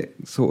feel a bit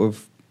sort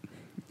of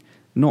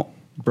not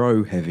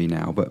bro heavy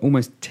now, but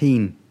almost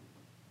teen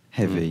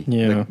heavy.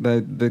 Yeah.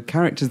 The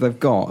characters they've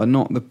got are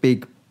not the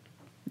big,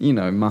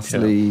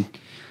 muscly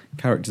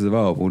characters of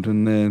old,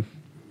 and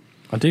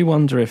I do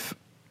wonder if,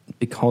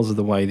 because of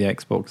the way the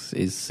Xbox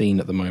is seen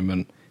at the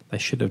moment, they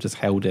should have just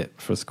held it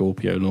for a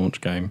Scorpio launch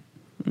game.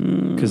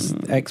 Because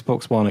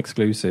Xbox One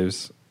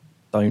exclusives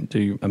don't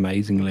do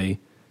amazingly,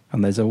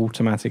 and there's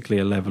automatically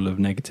a level of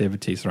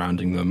negativity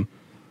surrounding them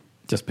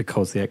just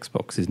because the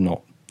Xbox is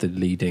not the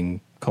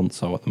leading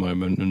console at the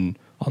moment and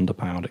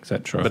underpowered,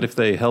 etc. But if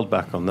they held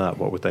back on that,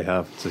 what would they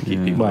have to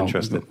keep people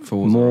interested?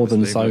 Forza, more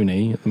than obviously,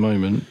 Sony at the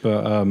moment,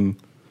 but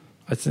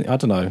I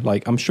don't know.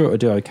 Like, I'm sure it'll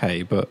do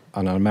okay,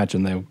 and I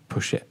imagine they'll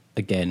push it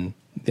again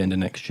at the end of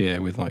next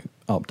year with like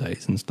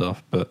updates and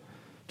stuff. But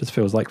just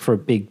feels like for a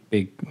big,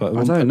 like,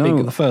 I don't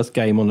know. the first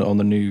game on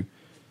the new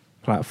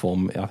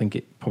platform, I think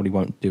it probably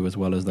won't do as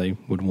well as they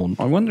would want.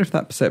 I wonder if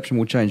that perception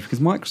will change, because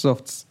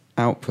Microsoft's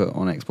output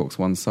on Xbox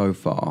One so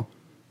far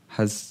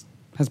has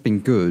been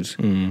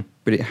good,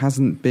 but it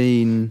hasn't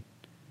been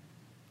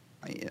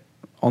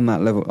on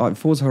that level. Like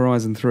Forza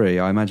Horizon 3,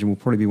 I imagine will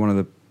probably be one of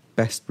the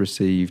best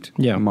received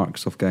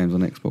Microsoft games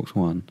on Xbox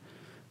One.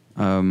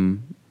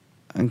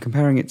 And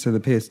comparing it to the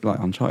PS, like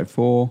Uncharted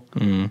 4,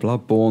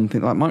 Bloodborne,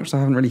 things like Microsoft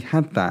haven't really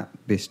had that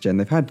this gen.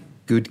 They've had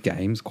good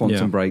games,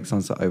 Quantum Break,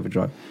 Sunset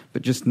Overdrive,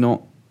 but just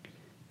not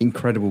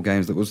incredible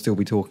games that we'll still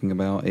be talking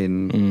about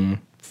in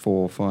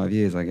 4 or 5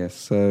 years, I guess.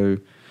 So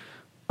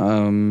I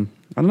don't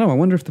know. I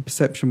wonder if the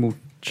perception will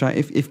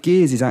change. If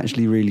Gears is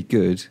actually really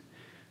good,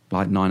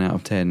 like 9 out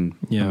of 10,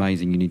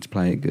 amazing, you need to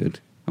play it good.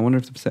 I wonder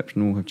if the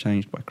perception will have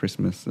changed by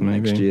Christmas, and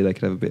next year they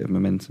could have a bit of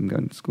momentum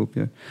going to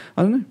Scorpio.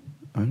 I don't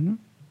know.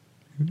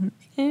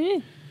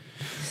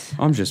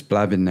 I'm just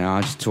blabbing now.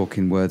 I'm just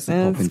talking words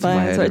that pop into my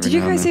head. Sorry. Did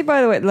you guys see,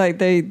 by the way, like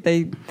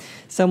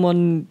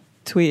someone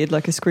tweeted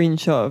like a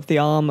screenshot of the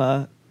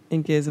armor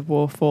in Gears of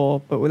War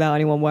 4, but without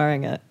anyone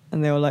wearing it,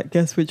 and they were like,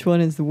 "Guess which one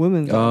is the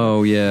woman's?"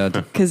 Oh yeah,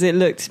 because it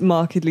looked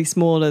markedly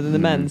smaller than the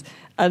men's,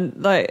 and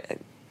like.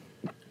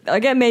 I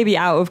get maybe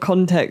out of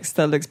context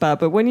that looks bad,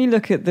 but when you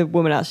look at the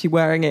woman actually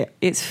wearing it,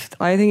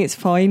 I think it's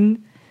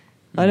fine.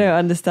 I don't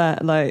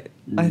understand. Like,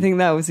 I think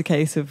that was a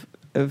case of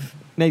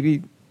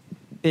maybe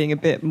being a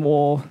bit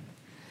more.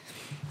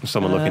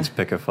 Someone looking to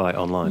pick a fight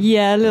online.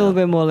 Yeah, a little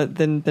bit more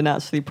than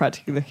actually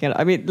practically looking at it.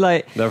 I mean,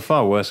 like, there are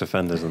far worse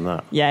offenders than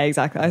that. Yeah,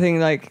 exactly. I think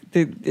like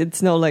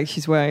it's not like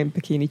she's wearing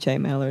bikini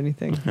chainmail or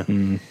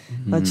anything.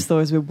 I just thought it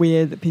was a bit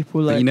weird that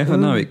people like. But you never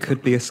know. It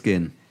could be a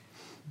skin.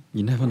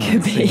 You never know.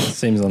 Could be.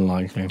 Seems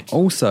unlikely.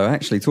 Also,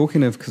 actually,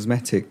 talking of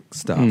cosmetic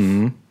stuff,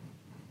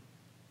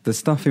 the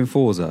stuff in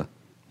Forza,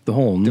 the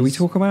horns. Can we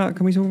talk about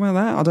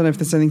that? I don't know if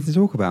there's anything to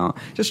talk about.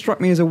 It just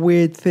struck me as a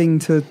weird thing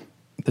to.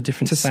 The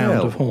different to sound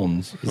sell. of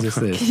horns. Is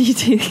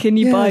this? Can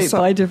you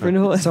buy different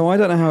horns? So I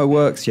don't know how it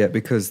works yet,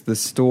 because the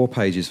store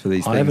pages for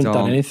these things I haven't done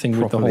aren't anything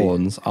properly. with the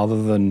horns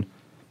other than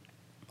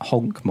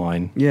honk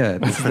mine. Yeah,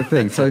 this is the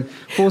thing. So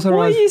Forza What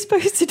are Horizon, you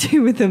supposed to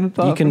do with them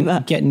apart You can from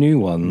that? get new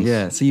ones.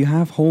 yeah, so you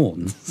have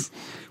horns,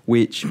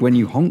 which when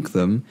you honk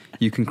them,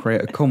 you can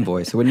create a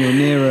convoy. So when you're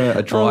near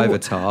a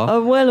drive-atar, A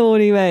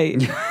well-horny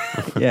mate.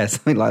 yeah,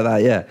 something like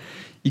that. Yeah,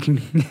 you can.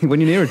 When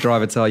you're near a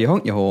drive-atar, you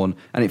honk your horn,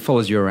 and it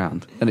follows you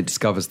around, and it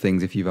discovers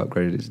things if you've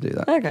upgraded it to do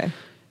that. Okay.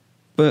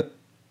 But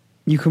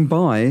you can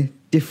buy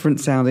different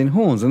sounding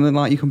horns, and then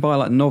like you can buy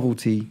like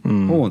novelty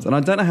horns, and I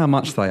don't know how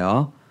much they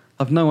are.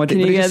 I've no idea. Can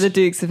you but it get just- the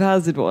Dukes of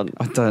Hazzard one?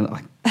 I can't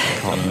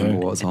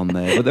remember what's on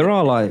there, but there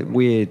are like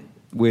weird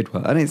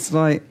ones, and it's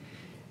like,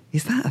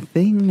 is that a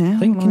thing now?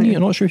 I'm Like,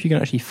 not sure if you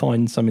can actually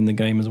find some in the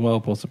game as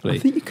well, possibly. I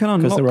think you can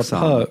unlock because there are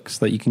some. perks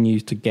that you can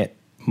use to get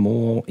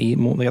more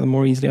together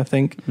more easily, I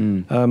think.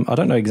 I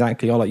don't know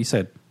exactly. Like you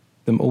said,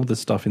 all the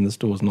stuff in the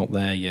store's not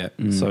there yet,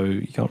 so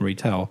you can't really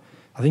tell.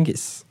 I think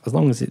it's as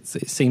long as it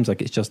seems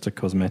like it's just a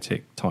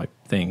cosmetic type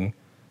thing,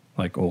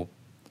 or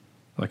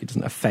it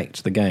doesn't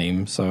affect the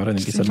game. So I don't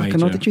think it's a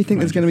major. Did you think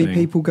there's going to be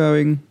thing. people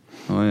going,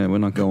 "Oh yeah,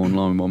 when I go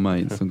online with my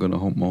mates, I'm going to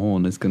honk my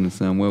horn. It's going to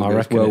sound well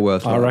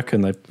worth it." I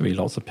reckon there'd be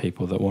lots of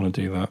people that want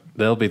to do that.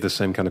 There'll be the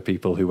same kind of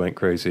people who went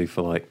crazy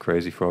for like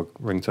Crazy Frog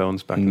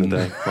ringtones back in the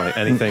day. Like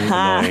anything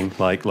annoying,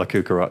 like La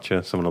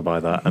Cucaracha, someone will buy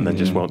that and then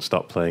just won't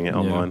stop playing it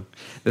online.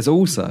 There's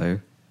also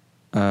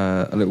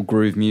a little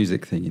groove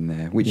music thing in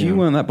there, which you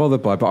weren't that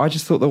bothered by, but I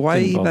just thought the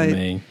way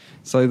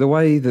the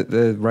way that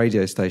the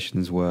radio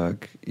stations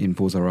work in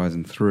Forza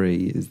Horizon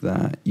 3 is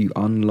that you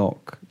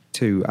unlock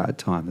 2 at a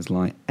time. There's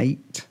like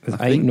 8.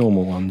 There's 8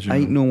 normal ones.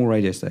 8 normal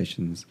radio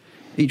stations,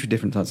 each with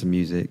different types of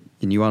music,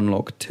 and you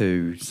unlock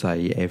 2,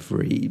 say,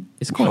 every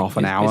half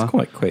an hour. It's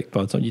quite quick,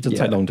 but it doesn't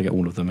take long to get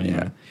all of them anyway.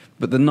 Yeah.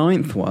 But the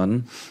 9th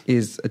one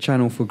is a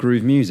channel for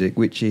Groove Music,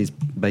 which is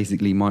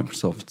basically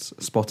Microsoft's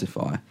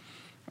Spotify.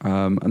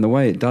 And the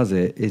way it does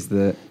it is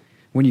that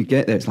when you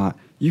get there, it's like,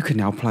 you can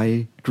now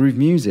play Groove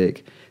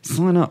Music.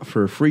 Sign up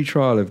for a free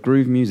trial of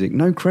Groove Music.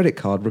 No credit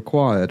card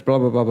required, blah,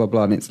 blah, blah, blah,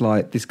 blah. And it's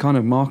like this kind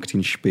of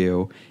marketing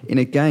spiel in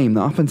a game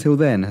that up until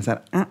then has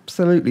had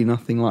absolutely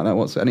nothing like that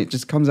whatsoever. And it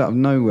just comes out of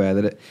nowhere.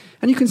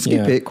 And you can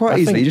skip it quite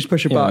easily. You just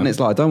push a button. It's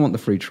like, I don't want the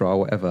free trial,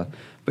 whatever.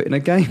 But in a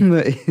game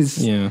that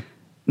is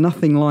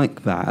nothing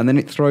like that, and then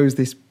it throws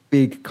this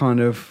big kind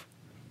of...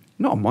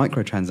 not a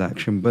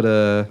microtransaction, but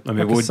I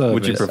mean,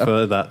 would you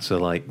prefer that to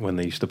like when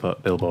they used to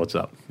put billboards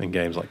up in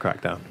games like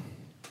Crackdown?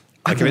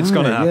 Like if it's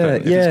going to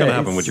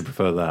happen, would you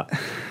prefer that?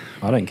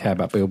 I don't care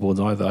about billboards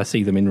either. I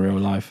see them in real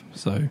life,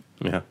 so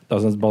it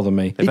doesn't bother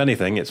me. If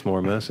anything, it's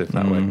more immersive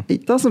that way.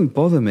 It doesn't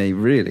bother me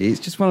really. It's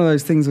just one of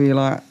those things where you're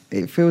like,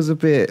 it feels a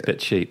bit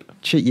cheap.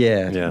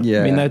 Yeah. I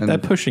mean, they're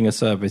pushing a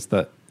service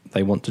that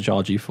they want to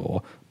charge you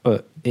for,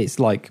 but it's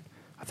like,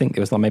 I think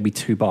it was like maybe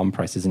 2 button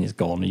presses and it's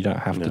gone. You don't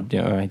have to.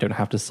 You don't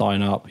have to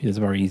sign up. It's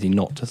very easy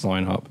not to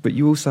sign up. But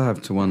you also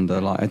have to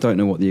wonder. Like, I don't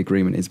know what the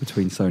agreement is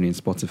between Sony and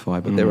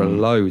Spotify, but there are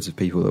loads of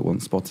people that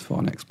want Spotify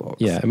on Xbox.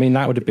 Yeah, I mean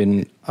that would have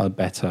been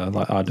better.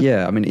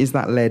 I mean, is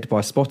that led by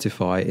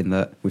Spotify in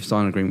that we've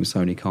signed an agreement with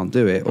Sony, can't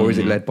do it, or is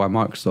it led by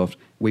Microsoft?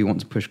 We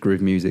want to push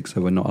Groove Music,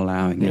 so we're not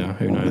allowing it. Yeah,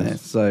 who knows? There.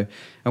 So,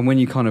 and when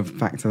you kind of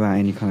factor that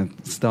in, you kind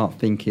of start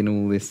thinking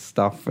all this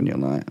stuff, and you're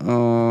like,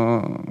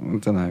 oh, I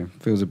don't know,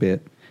 feels a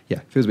bit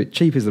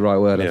cheap is the right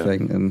word, I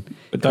think, and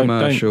but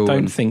commercial.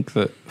 Don't think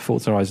that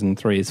Forza Horizon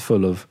 3 is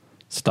full of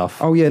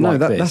stuff. Oh yeah, no,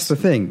 that's the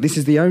thing. This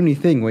is the only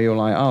thing where you're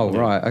like,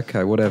 right,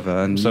 okay,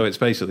 whatever. And so it's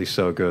basically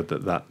so good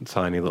that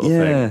tiny little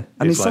thing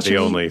is like the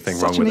only thing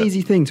wrong with it. Such an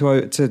easy thing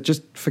to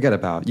just forget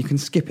about. You can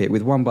skip it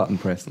with one button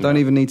press. Don't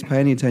even need to pay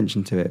any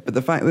attention to it. But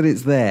the fact that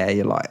it's there,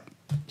 you're like...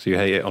 So you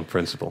hate it on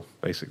principle,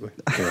 basically.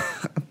 Yeah.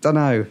 I don't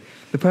know.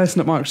 The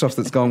person at Microsoft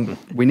that's gone,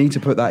 we need to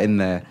put that in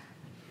there.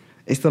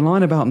 It's the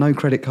line about no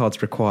credit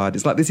cards required.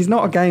 It's like, this is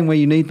not a game where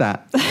you need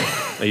that.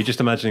 Are you just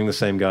imagining the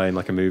same guy in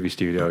like a movie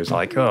studio who's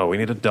like, oh, we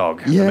need a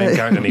dog. Yeah. The main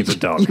character needs a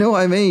dog. You know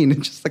what I mean?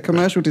 It's just a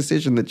commercial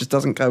decision that just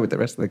doesn't go with the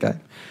rest of the game.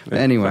 But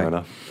anyway, fair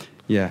enough.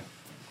 Yeah,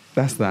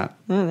 that's that.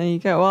 Oh, there you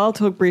go. Well, I'll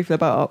talk briefly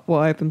about what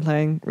I've been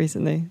playing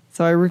recently.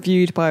 So I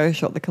reviewed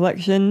BioShock the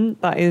Collection.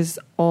 That is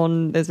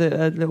on, there's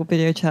a little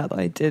video chat that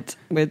I did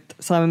with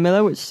Simon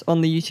Miller, which is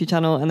on the YouTube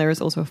channel, and there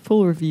is also a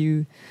full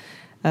review,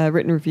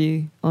 written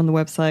review on the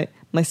website.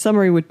 My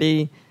summary would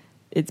be,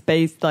 it's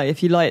based, like,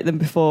 if you liked them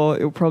before,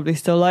 you'll probably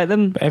still like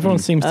them. But everyone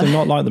seems to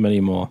not like them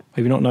anymore.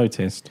 Have you not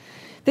noticed?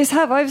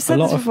 I've said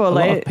this before. A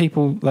lot of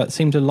people that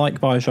seem to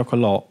like BioShock a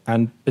lot,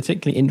 and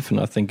particularly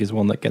Infinite, I think, is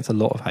one that gets a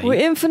lot of hate. Well,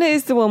 Infinite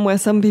is the one where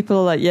some people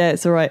are like, yeah,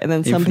 it's all right, and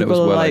then some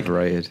people are like,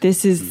 overrated.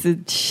 This is the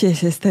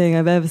shittest thing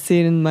I've ever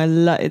seen in my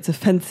life. It's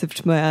offensive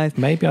to my eyes.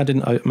 Maybe I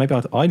didn't. Maybe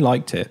I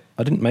liked it.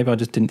 Maybe I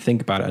just didn't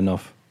think about it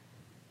enough.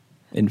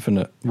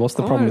 Infinite. What's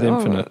the problem with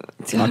Infinite?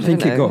 I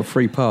think it got a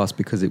free pass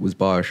because it was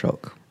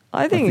BioShock.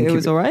 I think it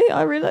was all right.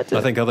 I really liked it.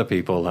 I think other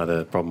people had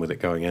a problem with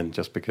it going in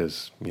just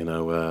because,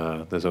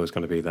 there's always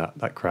going to be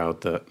that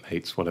crowd that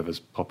hates whatever's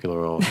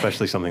popular, or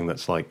especially something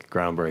that's like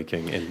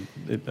groundbreaking.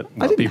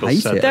 I didn't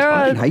hate it.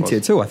 I didn't hate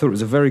it at all. I thought it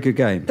was a very good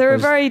game. There are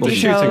very the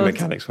detailed... shooting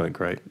mechanics weren't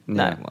great.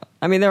 No.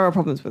 I mean, there are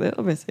problems with it,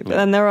 obviously. But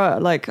then there are,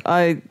 like,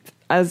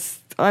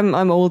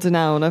 I'm older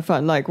now, and I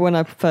found, like, when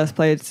I first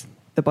played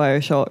the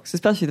BioShocks,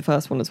 especially the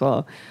first one as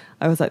well,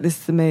 I was like,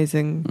 this is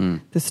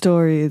amazing. The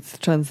story is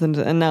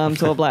transcendent. And now I'm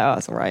sort of like, oh,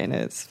 it's all right,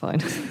 it's fine.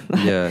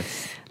 Yeah.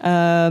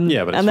 But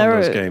it's one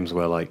of those games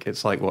where, like,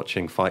 it's like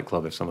watching Fight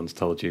Club if someone's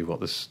told you what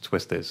this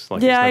twist is.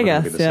 Like, yeah, it's never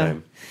I guess, going to be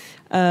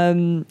the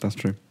same. That's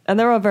true. And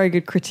there are very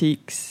good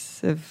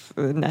critiques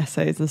and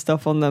essays and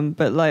stuff on them.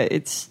 But, like,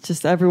 it's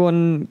just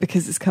everyone,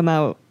 because it's come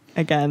out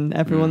again.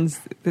 Everyone's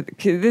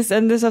this,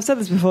 and this. I've said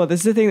this before.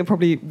 This is a thing that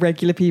probably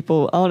regular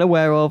people aren't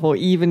aware of or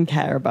even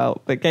care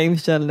about. But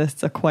games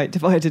journalists are quite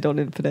divided on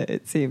Infinite,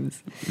 it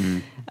seems.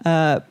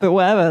 But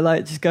whatever,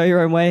 like, just go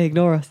your own way.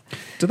 Ignore us.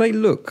 Do they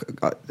look?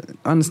 I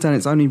understand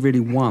it's only really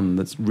one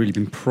that's really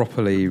been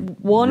properly.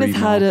 One has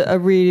had a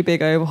really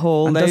big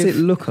overhaul. And does it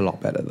look a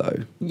lot better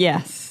though?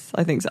 Yes,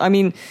 I think so. I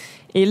mean,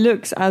 it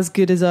looks as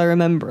good as I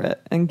remember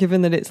it, and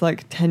given that it's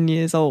like 10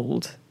 years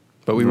old.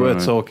 But we were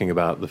talking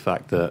about the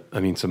fact that, I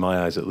mean, to my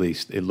eyes at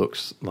least, it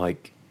looks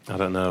like, I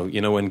don't know, you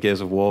know when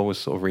Gears of War was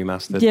sort of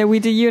remastered? Yeah, we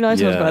did. You and I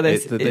talked about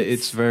this.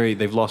 It's very,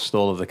 they've lost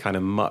all of the kind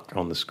of muck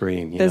on the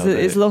screen.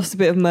 It's lost a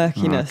bit of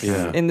murkiness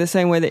in the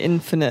same way that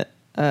Infinite...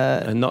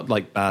 and not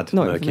like bad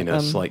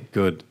murkiness, like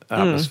good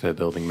atmosphere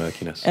building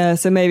murkiness.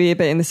 So maybe a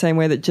bit in the same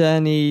way that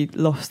Journey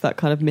lost that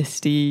kind of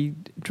misty,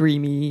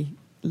 dreamy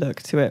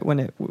look to it when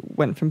it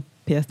went from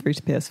PS3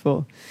 to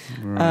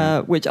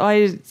PS4, which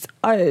I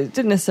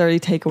didn't necessarily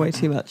take away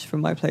too much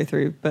from my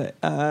playthrough, but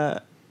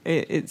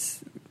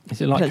it's... Is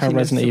it like how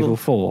Resident Evil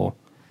 4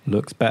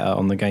 looks better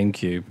on the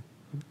GameCube?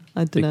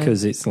 I don't know.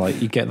 Because it's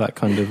like you get that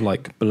kind of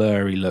like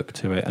blurry look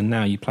to it, and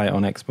now you play it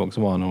on Xbox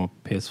One or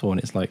PS4 and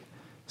it's like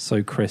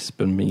so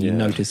crisp, and you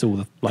notice all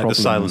the like problems.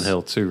 the Silent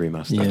Hill 2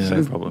 remaster,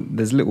 same problem.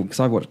 There's little,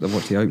 because I watched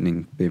the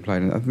opening being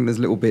played, and I think there's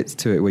little bits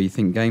to it where you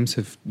think games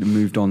have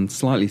moved on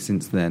slightly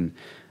since then,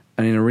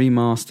 and in a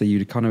remaster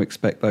you'd kind of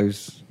expect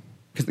those,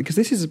 because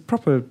this is a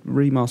proper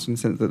remaster in the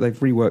sense that they've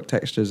reworked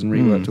textures and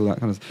reworked all that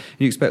kind of stuff.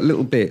 You expect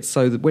little bits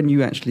so that when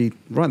you actually,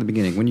 right at the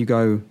beginning, when you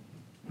go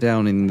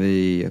down in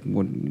the,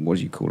 what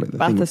do you call it? The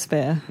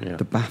bathysphere.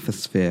 The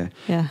bathysphere.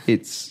 Yeah.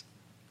 It's,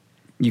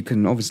 you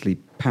can obviously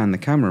pan the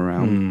camera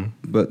around,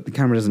 but the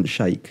camera doesn't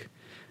shake.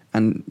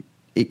 And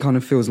it kind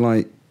of feels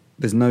like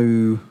there's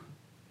no...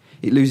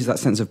 It loses that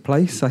sense of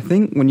place, I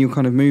think, when you're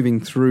kind of moving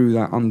through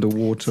that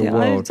underwater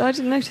world. I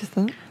didn't notice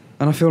that.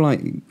 And I feel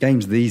like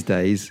games these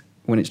days,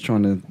 when it's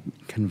trying to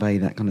convey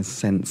that kind of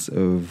sense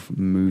of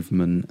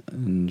movement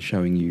and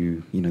showing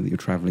you, you know, that you're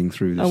travelling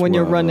through this and when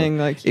world, you're running,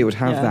 like... it would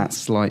have that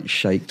slight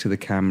shake to the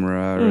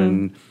camera,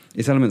 and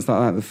it's elements like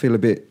that that feel a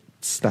bit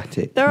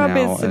static. There are now,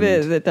 bits of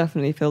it that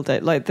definitely feel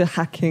dated, like the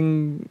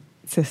hacking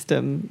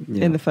system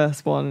in the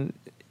first one.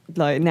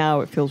 Like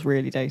now, it feels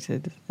really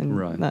dated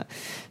and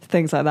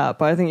things like that.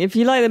 But I think if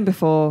you like them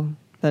before,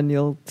 then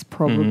you'll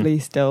probably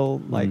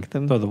still like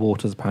them. Though the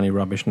water's apparently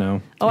rubbish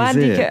now. Oh,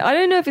 Andy, I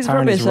don't know if it's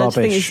rubbish. I just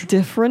think it's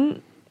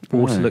different.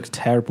 Water looks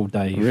terrible,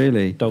 Dave.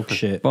 Really? Dog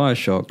shit.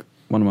 BioShock,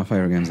 one of my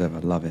favourite games ever.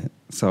 Love it.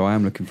 So I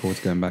am looking forward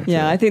to going back to it.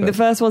 Yeah, I think the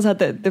first one's had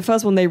the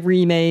first one, they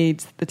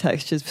remade the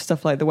textures for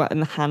stuff like the wet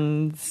and the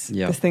hands.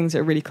 The things that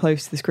are really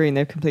close to the screen,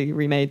 they've completely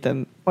remade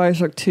them.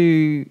 BioShock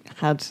 2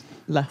 had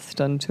less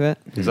done to it.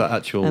 Is that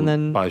actual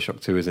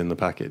BioShock 2 is in the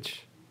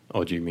package?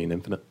 Or do you mean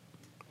Infinite?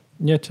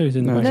 Yeah, 2's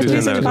in the package. No,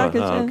 2's in the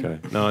package, okay.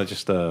 No, I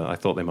just I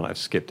thought they might have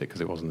skipped it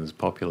because it wasn't as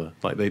popular.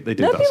 Like they do that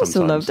people sometimes.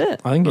 still loved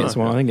it. I think it's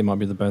one. I think it might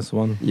be the best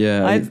one.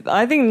 Yeah,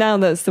 I think now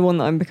that's the one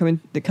that I'm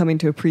coming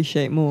to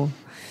appreciate more.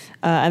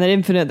 And then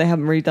Infinite, they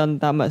haven't really done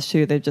that much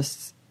to. They've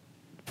just,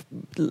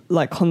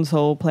 like,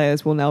 console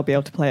players will now be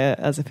able to play it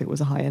as if it was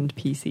a high-end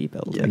PC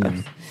build, I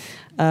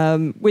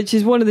guess. Which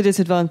is one of the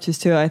disadvantages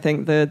too. I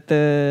think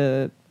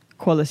the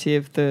quality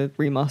of the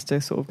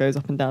remaster sort of goes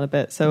up and down a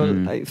bit.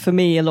 So for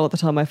me, a lot of the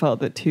time I felt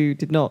that 2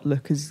 did not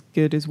look as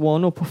good as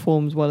 1 or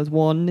perform as well as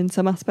 1 in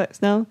some aspects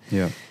now.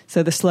 Yeah.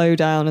 So the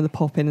slowdown and the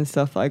pop-in and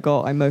stuff that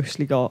I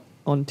mostly got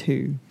on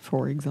 2,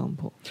 for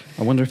example.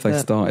 I wonder if they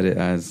started it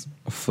as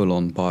a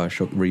full-on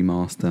BioShock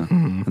remaster,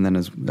 and then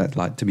as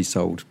like to be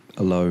sold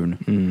alone,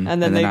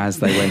 and then as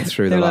they went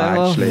through, they're like,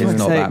 actually, it's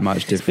not that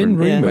much different. It's been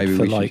rumoured Maybe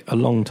for like a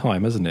long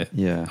time, hasn't it?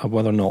 Yeah.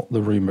 Whether or not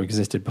the rumour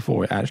existed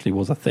before it actually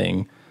was a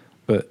thing,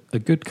 but a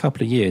good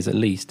couple of years at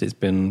least, it's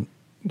been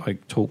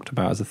like talked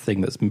about as a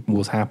thing that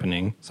was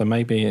happening. So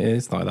maybe it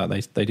is like that.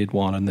 They did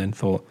 1 and then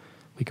thought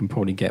we can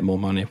probably get more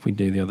money if we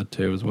do the other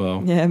 2 as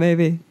well. Yeah,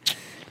 maybe.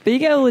 But you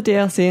get all the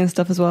DLC and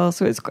stuff as well,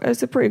 so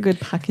it's a pretty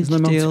good package deal.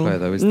 There's no multiplayer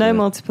though, is there? there? No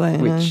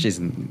multiplayer, which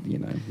isn't, you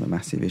know, a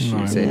massive issue.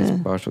 No.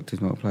 BioShock 2's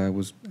multiplayer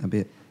was a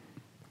bit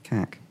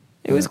cack.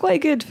 It was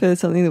quite good for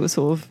something that was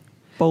sort of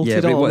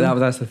bolted on.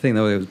 That's the thing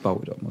though, it was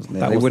bolted on, wasn't it?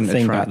 That was the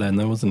thing back then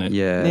though, wasn't it?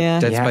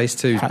 Yeah. Dead Space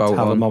 2's bolted on. Had to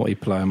have a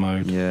multiplayer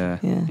mode. Yeah.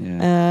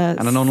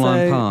 And an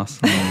online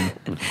pass.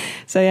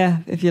 So yeah,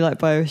 if you like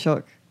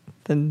BioShock,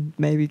 then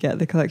maybe get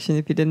the collection.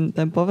 If you didn't,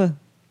 don't bother.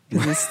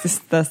 Because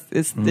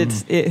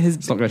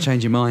it's not going to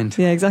change your mind.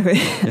 Yeah,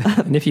 exactly.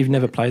 And if you've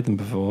never played them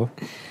before,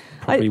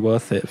 probably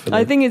worth it.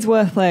 I think it's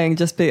worth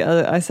playing.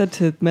 I said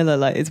to Miller,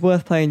 like, it's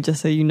worth playing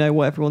just so you know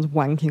what everyone's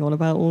wanking on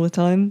about all the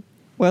time,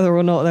 whether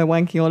or not they're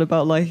wanking on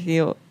about liking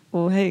it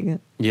or hating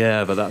it.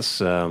 Yeah, but that's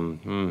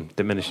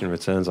diminishing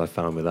returns I've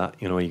found with that.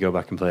 You know, when you go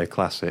back and play a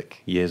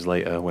classic years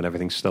later when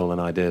everything's stolen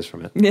ideas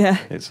from it. Yeah.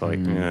 It's like,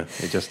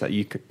 it's just that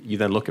you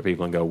then look at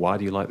people and go, why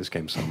do you like this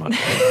game so much?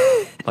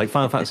 Like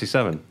Final Fantasy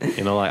VII,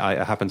 you know, like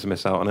I happened to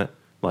miss out on it.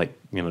 Like,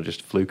 you know,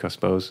 just fluke, I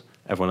suppose.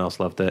 Everyone else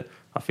loved it.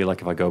 I feel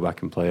like if I go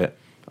back and play it,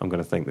 I'm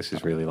going to think this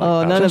is really like Oh,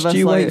 that. none of Just us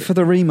you like- wait for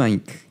the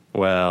remake.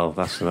 Well,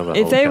 that's another. If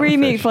whole they kettle of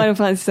remake fish. Final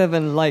Fantasy VII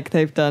like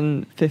they've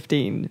done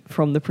 15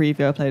 from the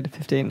preview I played of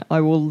 15, I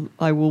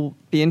will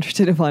be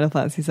interested in Final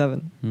Fantasy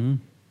VII.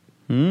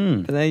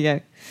 But there you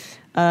go.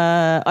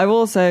 I've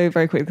also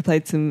very quickly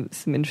played some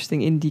interesting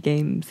indie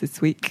games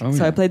this week. Oh,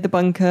 so yeah. I played The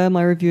Bunker.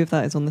 My review of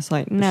that is on the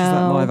site This now. is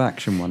that live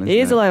action one, isn't It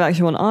it? is a live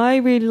action one. I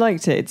really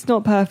liked it. It's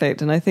not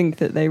perfect, and I think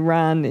that they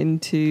ran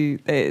into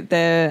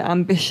their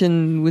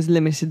ambition was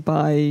limited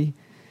by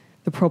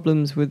the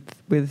problems with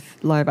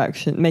live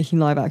action, making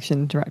live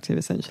action interactive,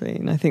 essentially.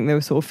 And I think they were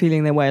sort of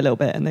feeling their way a little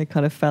bit, and they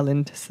kind of fell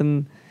into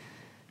some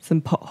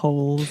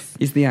potholes.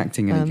 Is the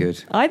acting any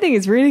good? I think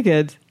it's really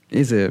good.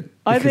 Is it?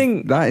 I Because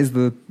think- that is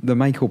the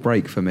make or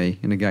break for me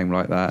in a game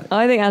like that.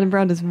 I think Adam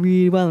Brown does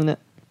really well in it.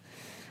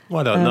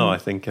 Well, I don't know. I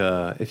think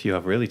if you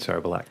have really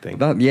terrible acting,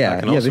 That, that yeah,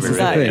 can yeah. also This be is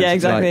really the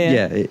Exactly, thing.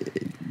 yeah, exactly, Like,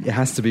 yeah. it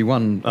has to be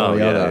one or Oh, the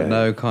yeah, other. yeah.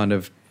 No kind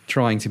of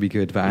trying to be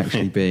good, but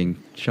actually being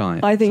shy.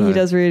 I think he So-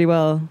 does really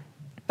well.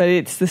 But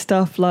it's the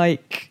stuff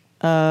like...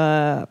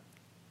 Because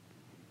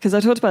I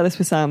talked about this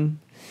with Sam.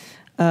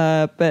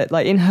 But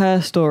like in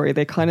her story,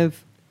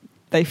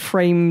 they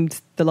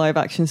framed the live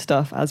action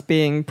stuff as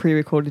being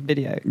pre-recorded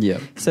video. Yeah.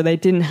 So they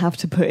didn't have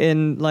to put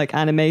in like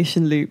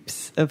animation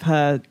loops of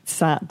her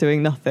sat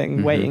doing nothing,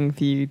 Mhm. waiting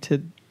for you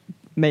to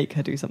make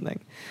her do something.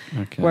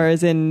 Okay.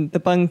 Whereas in The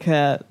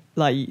Bunker,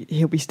 like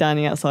he'll be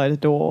standing outside a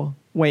door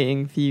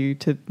waiting for you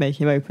to make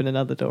him open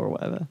another door or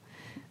whatever.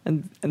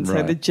 And so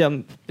Right. the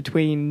jump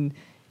between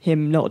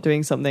him not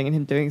doing something and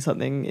him doing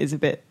something is a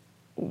bit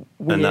weird.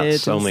 and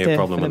that's only a stiff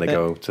problem and when they bit-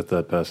 go to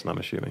third person. I'm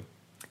assuming.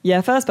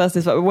 Yeah, first person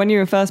is like when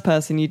you're in first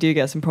person, you do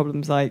get some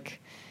problems.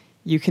 Like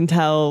you can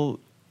tell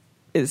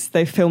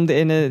they filmed it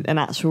in an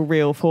actual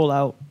real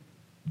Fallout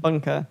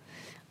bunker,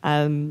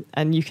 and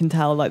you can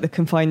tell like the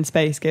confined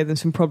space gave them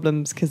some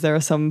problems because there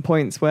are some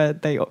points where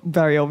they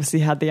very obviously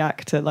had the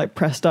actor like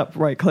pressed up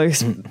right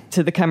close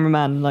to the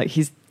cameraman, like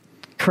he's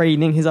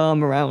craning his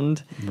arm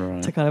around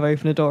Right. to kind of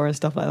open a door and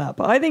stuff like that.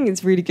 But I think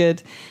it's really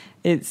good.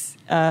 It's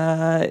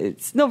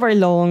not very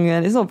long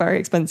and it's not very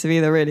expensive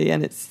either, really,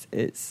 and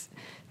it's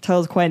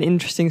tells quite an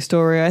interesting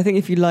story. I think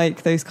if you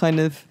like those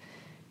kind of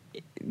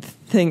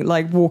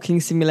like walking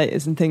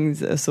simulators and things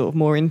that are sort of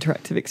more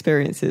interactive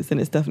experiences, then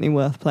it's definitely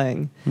worth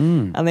playing.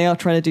 Mm. And they are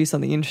trying to do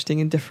something interesting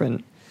and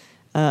different.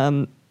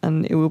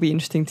 And it will be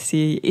interesting to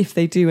see if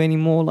they do any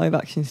more live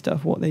action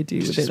stuff, what they do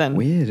It's with just it then.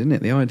 weird, isn't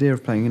it? The idea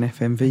of playing an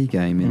FMV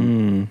game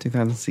in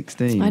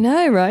 2016. I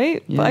know,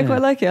 right? But I Yeah.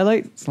 quite like it. I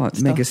like It's like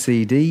stuff. Mega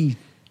CD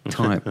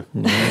type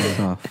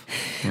stuff.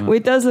 Right. Well,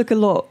 it does look a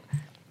lot.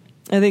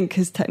 I think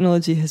because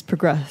technology has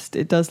progressed,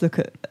 it does look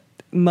at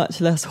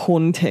much less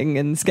haunting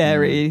and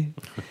scary.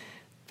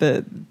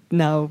 But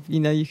now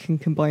you can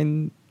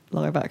combine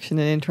live action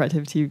and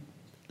interactivity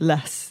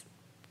less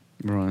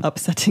Right.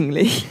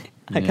 upsettingly,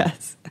 I Yeah.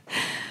 guess.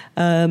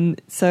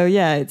 So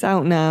yeah, it's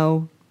out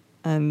now,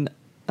 and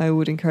I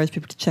would encourage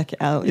people to check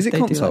it out. Is if it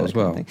they do console like as that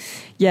kind well? of thing.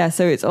 Yeah,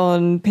 so it's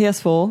on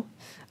PS4.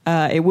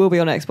 It will be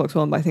on Xbox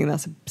One, but I think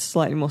that's a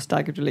slightly more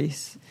staggered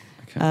release.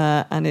 Okay.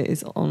 And it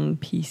is on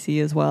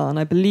PC as well. And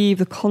I believe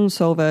the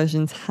console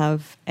versions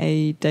have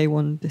a day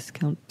one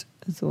discount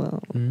as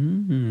well.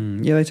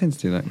 Yeah, they tend to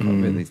do that quite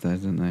a bit these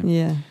days, don't they?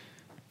 Yeah.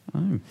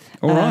 Oh.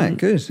 All right,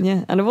 good.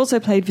 Yeah, and I've also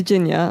played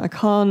Virginia. I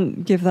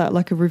can't give that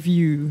like a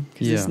review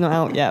because it's Yeah. not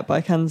out yet, but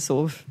I can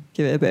sort of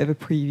give it a bit of a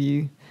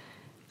preview.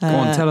 Go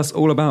on, tell us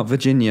all about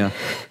Virginia.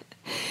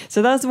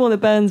 So that's the one that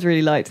Burns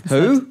really liked.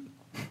 Who?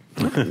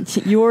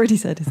 You already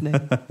said his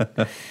name.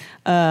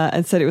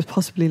 And said it was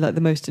possibly like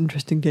the most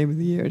interesting game of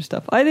the year and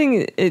stuff. I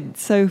think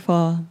so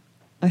far,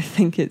 I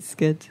think it's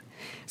good.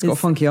 It's got a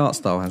funky art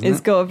style, hasn't It's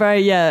it? got a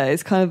very,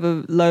 it's kind of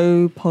a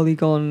low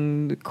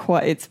polygon,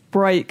 it's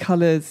bright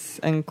colours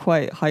and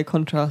quite high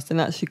contrast and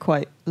actually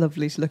quite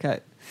lovely to look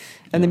at.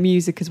 And the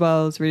music as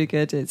well is really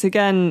good. It's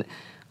again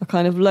a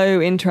kind of low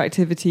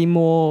interactivity,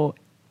 more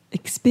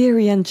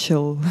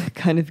experiential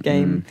kind of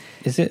game.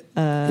 Is it?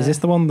 Is this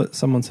the one that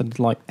someone said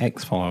like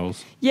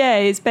X-Files? Yeah,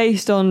 it's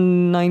based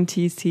on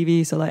 90s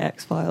TV, so like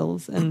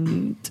X-Files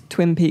and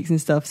Twin Peaks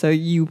and stuff. So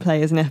you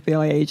play as an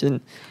FBI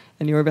agent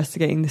and you're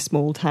investigating this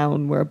small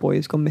town where a boy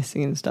has gone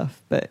missing and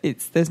stuff. But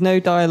there's no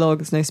dialogue,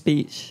 there's no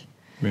speech.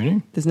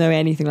 Really? There's no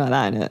anything like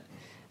that in it.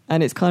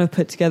 And it's kind of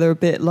put together a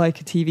bit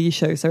like a TV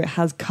show, so it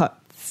has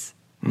cuts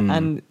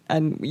and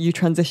you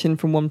transition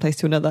from one place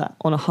to another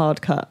on a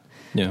hard cut.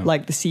 Yeah.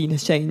 Like the scene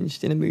has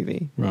changed in a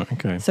movie. Right.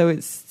 Okay. So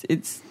it's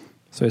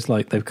So it's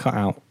like they've cut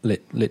out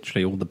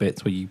literally all the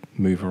bits where you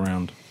move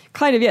around.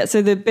 kind of, yeah.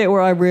 So the bit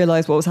where I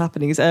realised what was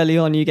happening is early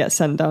on you get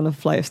sent down a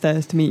flight of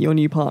stairs to meet your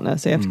new partner.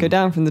 So you have to go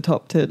down from the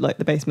top to like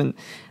the basement.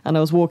 And I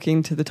was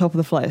walking to the top of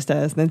the flight of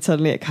stairs and then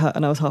suddenly it cut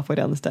and I was halfway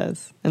down the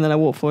stairs. And then I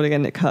walked forward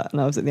again and it cut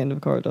and I was at the end of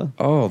a corridor.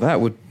 Oh,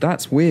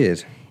 that's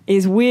weird.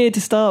 It's weird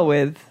to start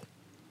with.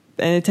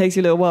 And it takes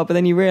you a little while, but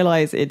then you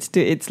realise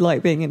it's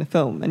like being in a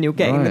film and you're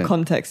getting the Right.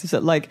 context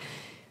of like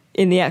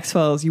in the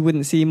X-Files, you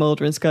wouldn't see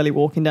Mulder and Scully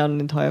walking down an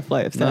entire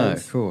flight of No,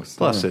 stairs. of course.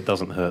 Plus, yeah. it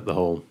doesn't hurt the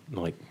whole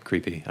like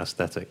creepy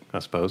aesthetic, I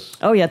suppose.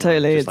 Oh yeah,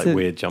 totally. Just like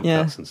weird jump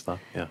cuts and stuff.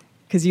 Yeah,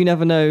 because you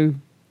never know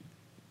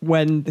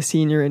when the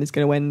scene you're in is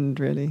going to end,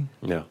 really.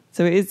 yeah.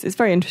 So it's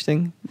very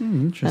interesting.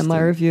 Interesting. And my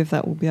review of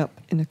that will be up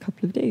in a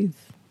couple of days.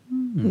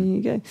 There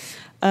you go.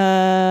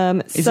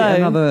 Is so, it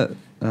another?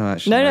 Oh,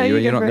 actually, No, you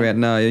you're go not for going it. to.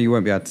 No, you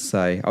won't be able to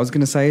say. I was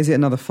going to say, is it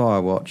another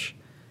Firewatch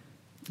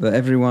that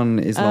everyone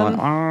is like,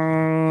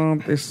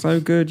 oh, it's so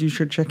good, you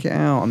should check it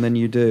out, and then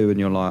you do, and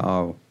you're like,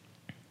 oh.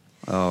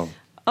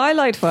 I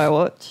liked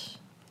Firewatch,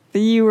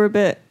 but you were a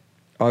bit.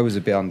 I was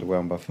a bit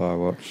underwhelmed by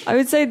Firewatch. I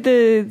would say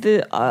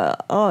the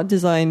art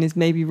design is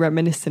maybe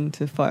reminiscent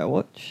of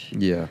Firewatch.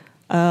 Yeah.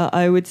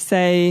 I would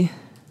say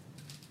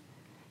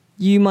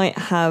you might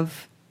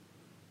have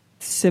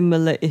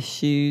similar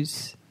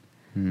issues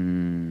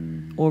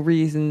or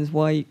reasons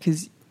why,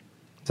 because Is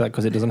that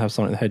because it doesn't have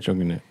Sonic the Hedgehog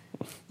in it?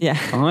 yeah,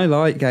 I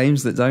like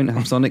games that don't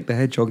have Sonic the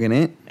Hedgehog in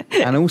it,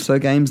 and also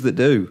games that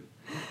do.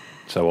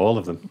 So all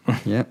of them.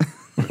 Yeah.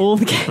 all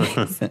the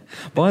games.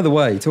 By the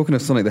way, talking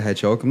of Sonic the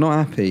Hedgehog, I'm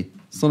not happy.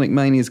 Sonic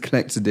Mania's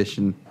Collector's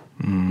Edition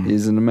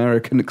is an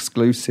American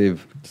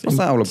exclusive. What's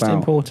that all It's about?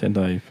 important,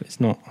 Dave. It's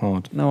not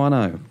hard. No, I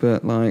know,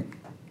 but like,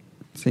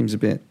 seems a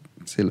bit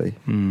silly.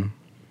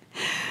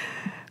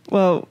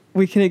 Well,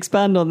 we can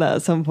expand on that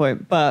at some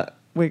point, but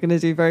we're going to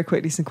do very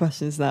quickly some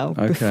questions now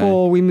Okay.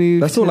 before we move.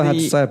 That's to all I had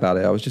the- to say about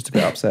it. I was just a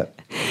bit upset.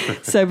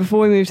 So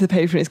before we move to the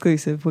Patreon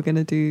exclusive, we're going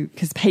to do,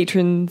 because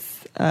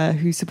patrons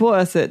who support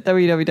us at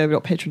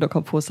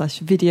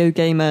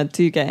www.patreon.com/videogamer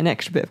do get an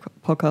extra bit of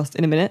podcast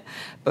in a minute.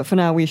 But for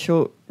now, we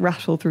shall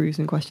rattle through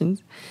some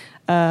questions.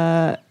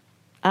 At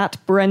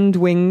Brend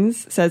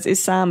Wings says,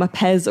 is Sam a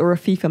PES or a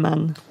FIFA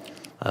man?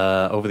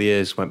 Over the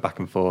years, went back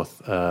and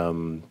forth.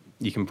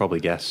 You can probably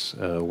guess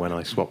when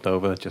I swapped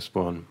over. Just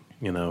one,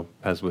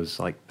 PES was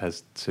like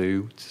PES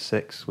 2 to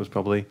 6 was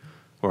probably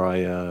where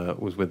I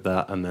was with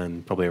that, and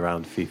then probably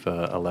around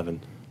FIFA 11,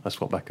 I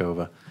swapped back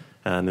over.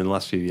 And in the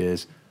last few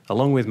years,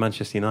 along with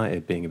Manchester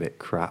United being a bit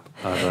crap,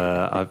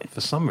 I've for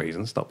some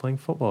reason stopped playing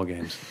football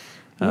games.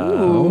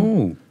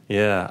 Oh.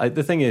 Yeah,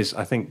 the thing is,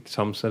 I think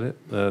Tom said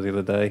it the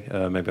other day,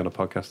 maybe on a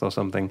podcast or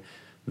something,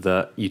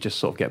 that you just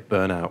sort of get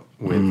burnout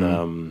with.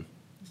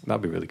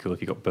 That'd be really cool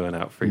if you got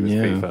burnout free with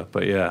FIFA.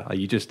 But yeah,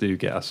 you just do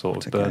get a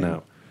sort of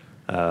burnout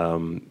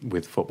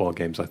with football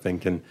games, I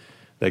think, and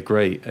they're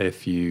great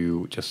if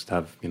you just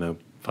have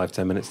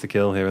 5-10 minutes to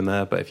kill here and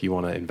there. But if you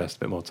want to invest a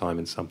bit more time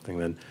in something,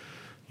 then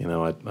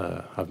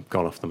I've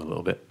gone off them a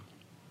little bit.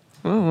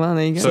 Oh, well,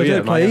 there you go. So you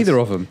don't play either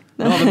of them?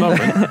 Not at the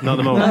moment. Not at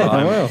the moment.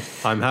 No. But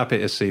I'm happy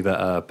to see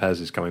that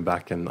PES is coming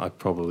back, and I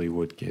probably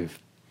would give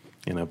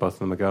both of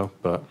them a go.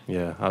 But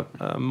yeah,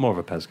 I'm more of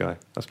a PES guy,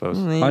 I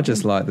suppose. There you I go.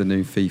 just like the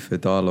new FIFA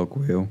dialogue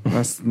wheel.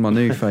 That's my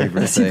new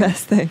favourite That's your thing.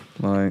 best thing.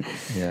 Like,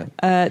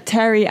 yeah.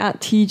 Terry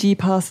at TG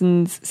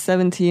Parsons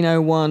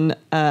 1701.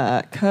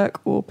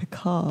 Kirk or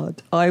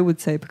Picard? I would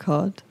say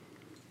Picard.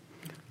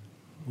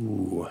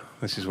 Ooh,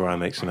 this is where I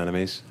make some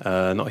enemies.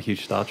 Not a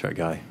huge Star Trek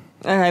guy.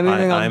 Okay,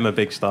 moving on. I am a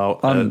big Star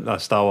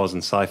Wars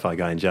and sci-fi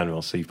guy in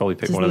general, so you probably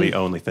picked one of the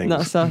only things.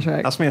 Not Star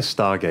Trek. Ask me a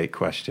Stargate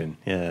question.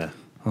 Yeah.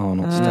 Oh,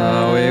 not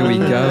Oh, here we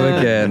go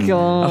again.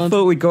 God. I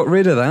thought we got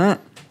rid of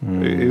that.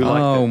 Who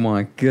liked Oh it?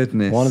 my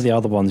goodness. one of the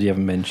other ones you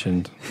haven't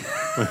mentioned.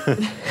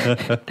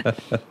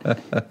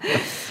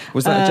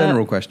 Was that a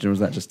general question or was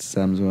that just to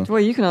Sam as well? Well,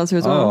 you can answer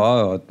as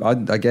well.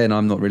 Again,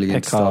 I'm not really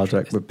into Star Picard.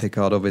 Trek, but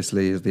Picard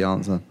obviously is the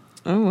answer.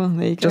 Oh, well,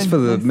 there you go. Just for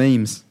the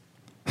memes.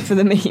 For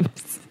the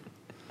memes.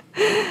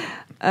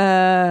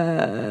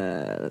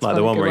 Like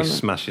the one where he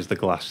smashes the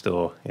glass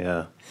door.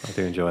 Yeah, I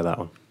do enjoy that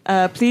one.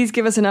 Please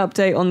give us an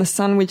update on the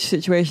sandwich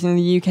situation in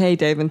the UK,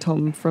 Dave and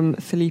Tom, from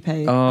Felipe.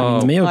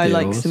 Oh, meal I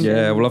like deals. some-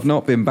 yeah. Well, I've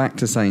not been back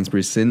to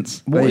Sainsbury's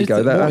since. What There you is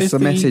go. the- what That's is the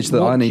message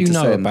that I need to What do you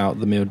know send. about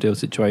the meal deal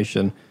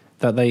situation?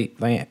 That they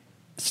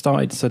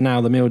started, so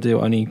now the meal deal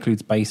only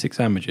includes basic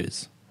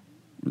sandwiches.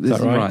 This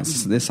that right?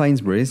 The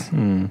Sainsbury's.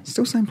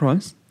 Still same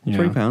price, Yeah.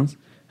 £3.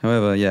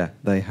 However, yeah,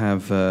 they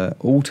have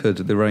altered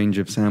the range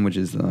of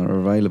sandwiches that are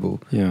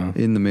available Yeah.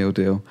 in the meal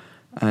deal,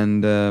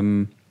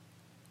 and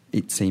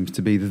it seems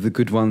to be that the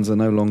good ones are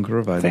no longer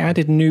available. They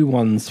added new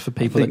ones for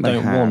people think that they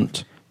don't have.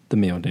 want the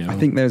meal deal. I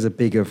think there's a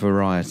bigger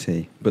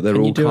variety, but they're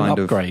Can you all do an kind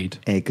upgrade of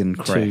egg and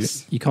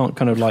cress. you can't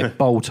kind of like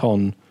bolt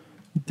on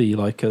the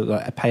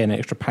pay an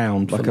extra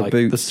 £1 Like for a like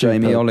Boots the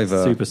Jamie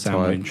Oliver super type.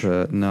 sandwich.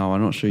 No,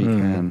 I'm not sure you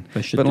can.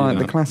 they should But do like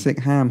the that. classic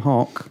ham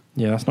hock,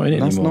 Yeah, that's not in it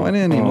That's anymore. not in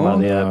it anymore. Oh,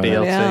 The no.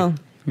 BLT. Yeah.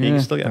 You Yeah.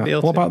 can still get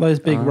BLT. What about those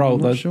big I'm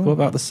rolls? not sure. What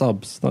about the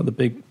subs? Like the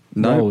big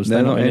No, rolls?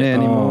 they're not in it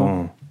anymore.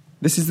 Oh.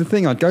 this is the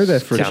thing. I'd go there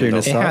for a Jammed tuna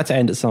up. It had sub. to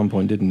end at some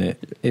point, didn't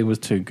it? It was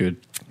too good.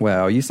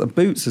 Well,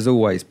 Boots has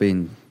always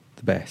been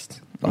the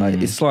best.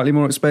 Like, it's slightly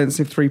more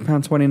expensive,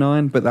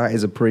 £3.29, but that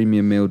is a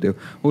premium meal deal.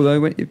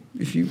 Although,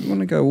 if you want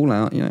to go all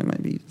out,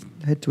 maybe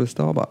head to a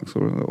Starbucks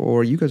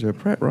or you go to a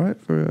Pret, right?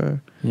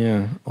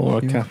 Yeah, or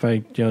a Yeah.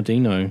 Cafe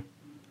Giardino.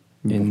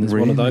 There's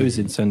one of those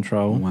in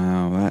Central.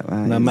 Wow, that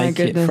And they is... make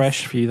it goodness.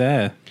 fresh for you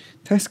there.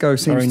 Tesco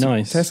seems Very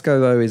nice. Tesco,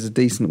 though, is a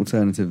decent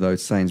alternative, though, to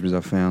Sainsbury's,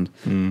 I've found.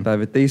 Mm. They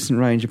have a decent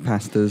range of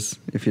pastas.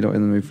 If you're not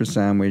in the mood for a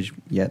sandwich,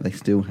 yet they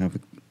still have a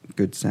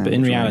good sandwich But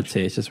in range.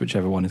 reality, it's just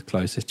whichever one is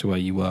closest to where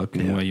you work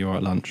and where you are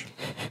at lunch.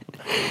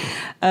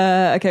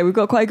 Okay, we've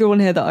got quite a good one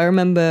here that I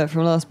remember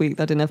from last week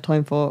that I didn't have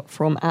time for,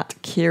 from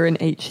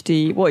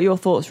 @KieranHD. What are your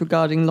thoughts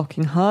regarding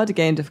locking harder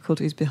game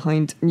difficulties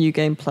behind New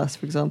Game Plus,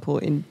 for example,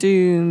 in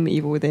Doom,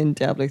 Evil Within,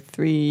 Diablo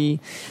 3,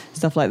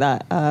 stuff like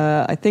that?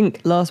 I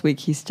think last week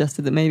he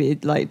suggested that maybe,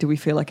 do we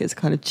feel like it's a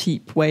kind of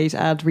cheap way to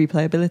add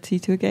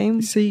replayability to a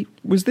game? See,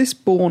 was this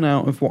born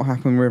out of what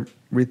happened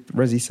with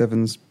Resi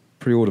 7's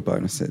pre-order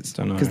bonuses?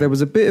 Don't know. Because there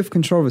was a bit of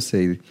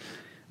controversy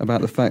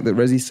about the fact that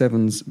Resi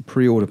 7's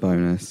pre-order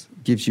bonus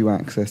gives you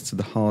access to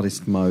the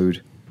hardest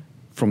mode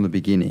from the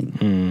beginning.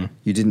 Mm.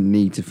 You didn't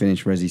need to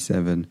finish Resi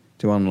 7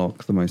 to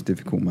unlock the most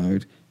difficult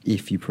mode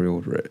if you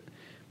pre-order it.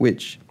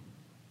 Which,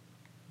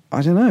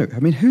 I don't know. I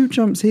mean, who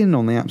jumps in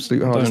on the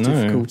absolute hardest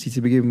difficulty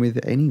to begin with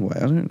anyway?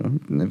 I don't know.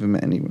 I've never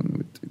met anyone who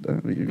would do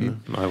that.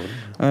 I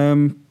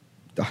wouldn't.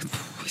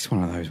 It's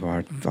one of those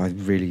where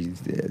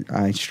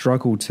I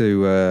struggle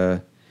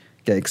to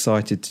get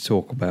excited to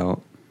talk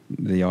about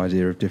the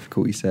idea of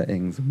difficulty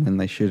settings and when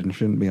they should and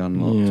shouldn't be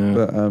unlocked. Yeah.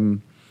 But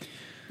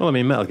Well, I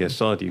mean, Metal Gear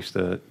Solid used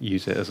to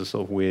use it as a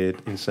sort of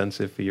weird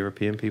incentive for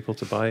European people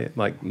to buy it.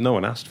 Like, no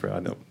one asked for it, I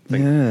don't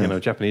think. Yeah. You know,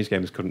 Japanese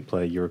games couldn't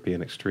play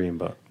European Extreme,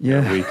 but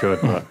Yeah. we could.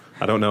 But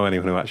I don't know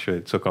anyone who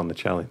actually took on the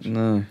challenge.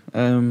 no.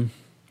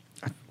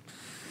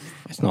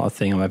 It's not a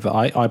thing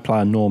I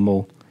play a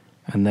normal,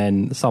 and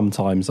then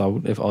sometimes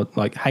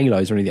like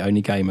Halo's really the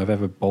only game I've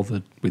ever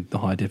bothered with the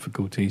high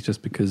difficulties,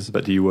 just because.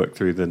 But do you work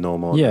through the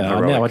normal? Yeah,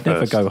 heroic I'd never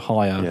first? go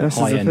higher. Yeah. That's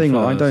high the end thing.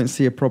 Like, I first. don't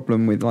see a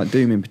problem with like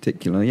Doom in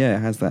particular. Yeah, it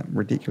has that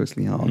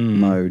ridiculously hard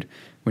mode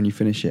when you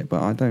finish it,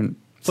 but I don't.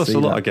 Plus, see a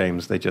lot that. of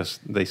games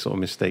they sort of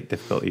mistake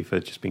difficulty for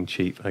just being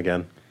cheap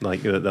again.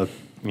 Like they'll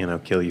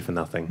kill you for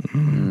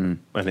nothing,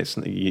 and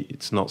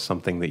it's not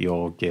something that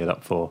you're geared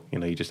up for. You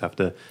know, you just have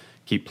to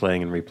keep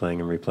playing and replaying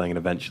and replaying, and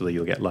eventually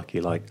you'll get lucky.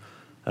 Like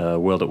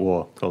World at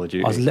War, Call of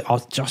Duty. I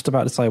was just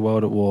about to say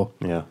World at War.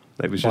 Yeah,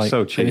 it was just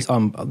so cheap. It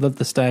was,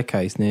 the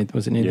staircase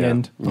was it near the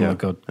end? Oh my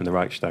god! And the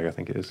Reichstag, I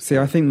think it is. See,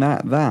 I think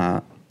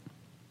that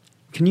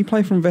can you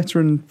play from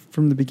veteran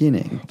from the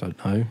beginning? I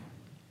don't know.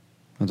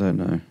 I don't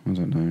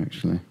know.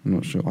 Actually, I'm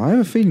not sure. I have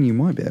a feeling you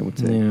might be able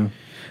to. Yeah.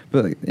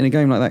 But in a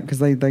game like that, because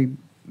they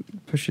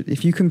push it,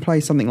 if you can play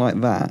something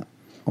like that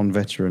on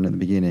veteran at the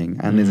beginning,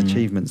 and there's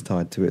achievements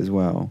tied to it as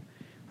well,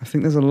 I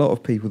think there's a lot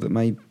of people that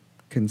may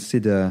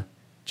consider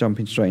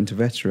jumping straight into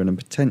veteran and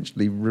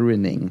potentially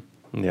ruining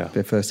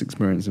their first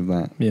experience of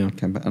that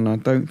campaign. And I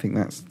don't think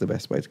that's the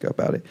best way to go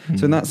about it.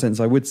 So in that sense,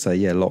 I would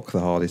say, lock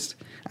the hardest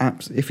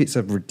apps. If it's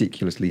a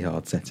ridiculously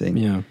hard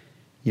setting,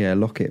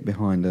 lock it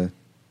behind a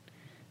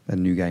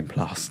New Game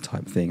Plus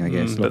type thing, I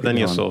guess. But then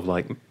you're sort of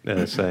like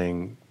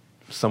saying,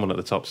 someone at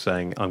the top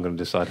saying, I'm going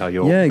to decide how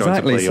you're yeah, going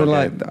exactly. to play so your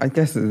like, game. I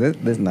guess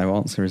there's no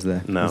answer, is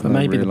there? No. There's But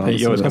maybe real the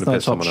answer. always person gonna at the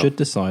piss top someone should off.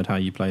 decide how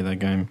you play their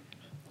game.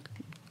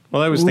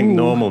 Well, I always think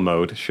normal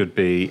mode should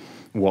be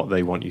what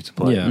they want you to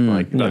play.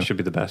 Yeah. That should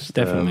be the best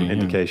Definitely,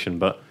 indication.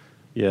 But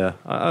yeah,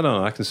 I don't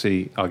know. I can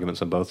see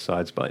arguments on both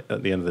sides, but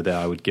at the end of the day,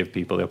 I would give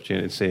people the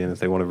opportunity to see, and if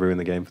they want to ruin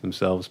the game for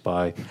themselves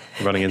by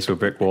running into a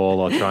brick wall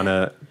or trying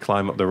to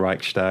climb up the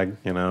Reichstag,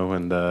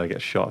 and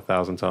get shot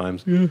 1,000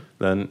 times,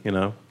 then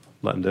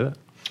let them do it.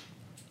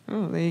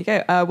 Oh, there you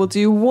go. We'll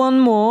do one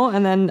more,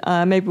 and then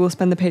maybe we'll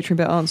spend the Patreon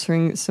bit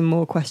answering some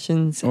more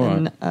questions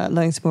and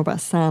learning some more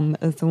about Sam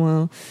as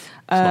well.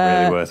 It's not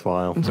really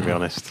worthwhile, to be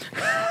honest.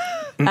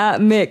 At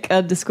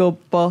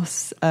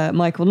Mick_boss,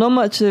 Michael, not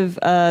much of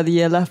the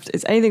year left.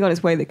 Is anything on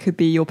its way that could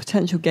be your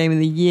potential game of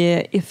the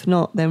year? If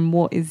not, then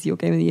what is your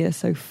game of the year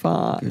so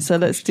far? So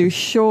let's do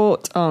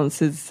short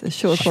answers. As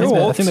short as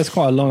possible. I think there's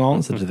quite a long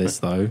answer to this,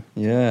 though.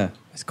 Yeah.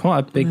 It's quite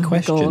a big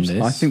question, God.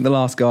 this. I think The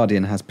Last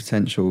Guardian has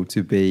potential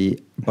to be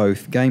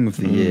both Game of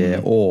the Year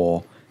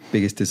or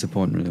biggest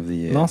disappointment of the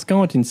year. Last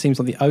Guardian seems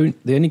like the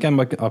only game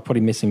I'm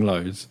probably missing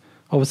loads.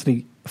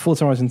 Obviously,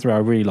 Forza Horizon 3 I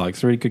really like.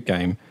 It's a really good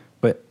game,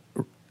 but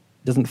it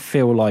doesn't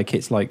feel like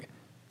it's like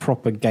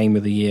proper Game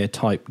of the Year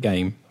type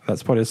game.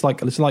 That's probably it's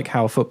like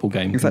how a football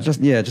game Is that just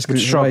would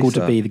it's struggle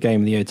racer? to be the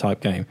Game of the Year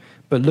type game.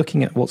 But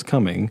looking at what's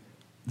coming,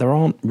 there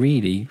aren't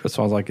really, as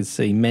far as I could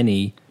see,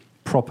 many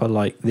proper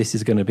this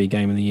is going to be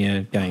Game of the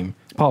Year game.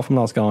 Apart from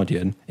Last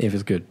Guardian, if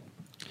it's good.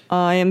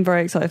 I am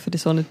very excited for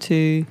Dishonored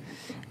 2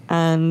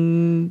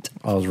 and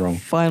I was wrong.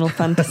 Final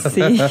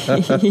Fantasy.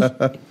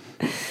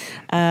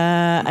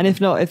 And if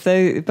not, if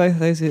both of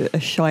those are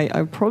shite,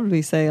 I would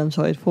probably say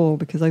Uncharted 4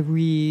 because I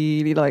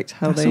really liked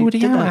how That's they already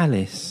did out, that.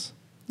 Alice.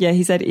 Yeah,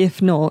 he said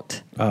if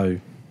not, Oh,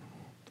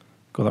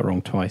 got that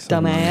wrong twice.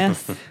 haven't I?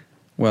 dumbass.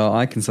 Well,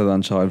 I can say that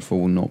Uncharted 4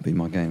 will not be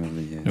my game of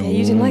the year. Yeah,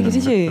 you didn't like it,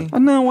 did you?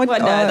 No, Well,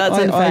 no, that's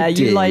unfair. You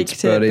did,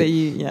 liked it, but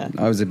you,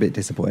 I was a bit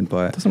disappointed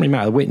by it. Doesn't really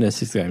matter. The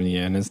Witness is the Game of the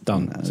Year, and it's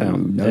done. It's out.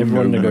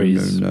 Everyone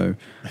agrees. No.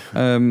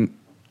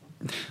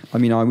 I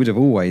mean, I would have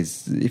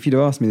always, if you'd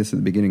have asked me this at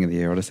the beginning of the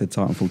year, I'd have said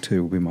Titanfall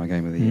 2 will be my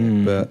game of the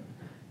year, but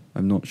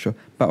I'm not sure.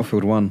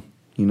 Battlefield 1,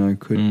 you know,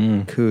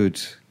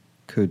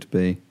 could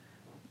be.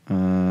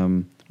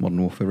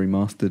 Modern Warfare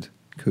Remastered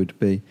could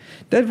be.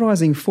 Dead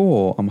Rising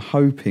 4, I'm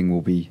hoping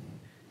will be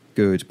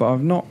good, but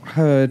I've not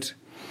heard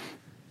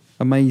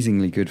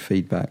amazingly good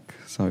feedback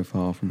so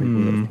far from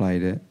people that have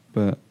played it,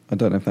 but I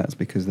don't know if that's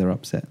because they're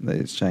upset that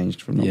it's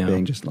changed from not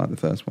being just like the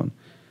first one.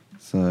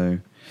 So,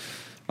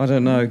 I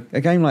don't know.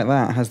 A game like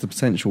that has the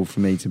potential for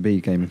me to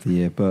be Game of the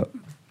Year, but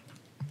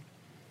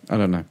I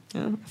don't know.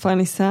 Yeah.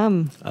 Finally,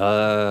 Sam.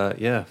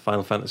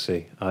 Final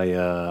Fantasy.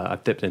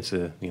 I've dipped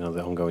into the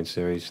ongoing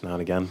series now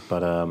and again,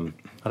 but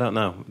I don't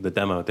know. The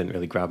demo didn't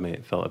really grab me.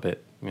 It felt a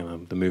bit,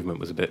 the movement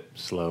was a bit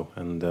slow,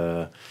 and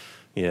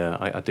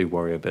I do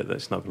worry a bit that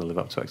it's not going to live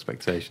up to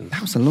expectations.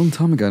 That was a long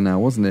time ago now,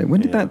 wasn't it?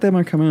 When did that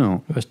demo come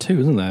out? There was 2,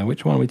 isn't there?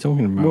 Which one are we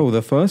talking about? Well,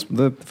 the first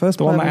the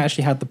one that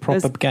actually had the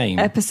proper game.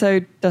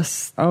 Episode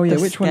Dust. Oh yeah,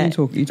 which one are you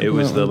talking? It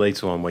was the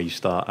later one where you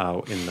start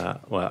out in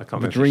that. Well, I can't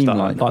remember.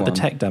 Dreamlike like the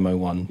tech demo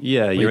one.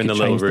 Yeah, you're in the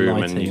little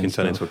room and you can and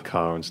turn stuff. into a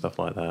car and stuff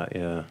like that.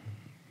 Yeah.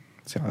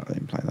 See, I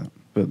didn't play that.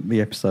 But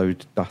the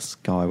episode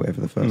Dusk Guy,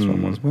 whatever the first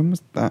one was, when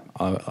was that?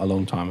 A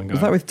long time ago.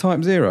 Was that with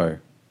Type Zero?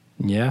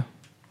 Yeah.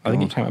 I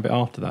think it came out a bit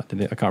after that,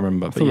 did it? I can't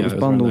remember. I thought it was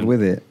bundled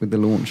with it, with the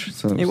launch.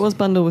 So It was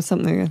bundled with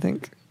something, I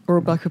think, or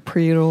like a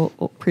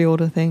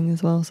pre-order thing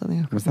as well.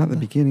 Something. Was that the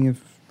beginning of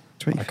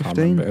 2015? I can't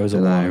remember. It was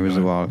a No, while it was a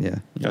ago. while. Yeah.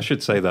 I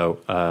should say though,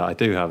 I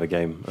do have a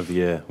game of the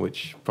year,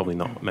 which probably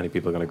not many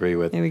people are going to agree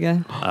with. Here we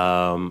go.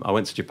 I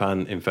went to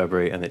Japan in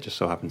February, and it just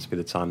so happened to be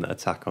the time that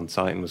Attack on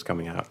Titan was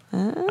coming out.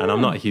 And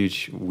I'm not a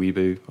huge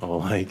weeboo or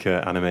like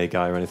anime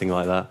guy or anything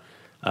like that,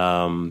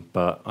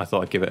 but I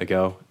thought I'd give it a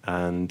go.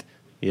 And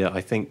yeah,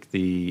 I think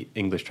the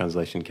English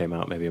translation came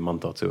out maybe a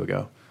month or two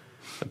ago,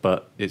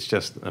 but it's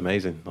just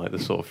amazing. Like the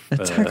sort of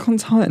Attack on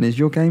Titan is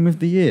your game of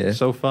the year.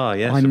 so far.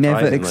 Yeah, I never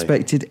surprisingly.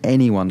 expected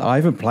anyone. I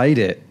haven't played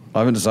it.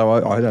 I don't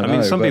know. I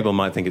mean, some but- people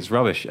might think it's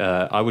rubbish.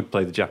 I would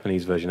play the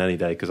Japanese version any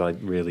day because I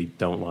really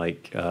don't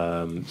like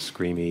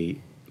screamy,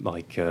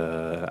 like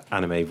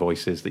anime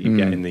voices that you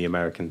get in the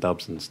American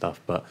dubs and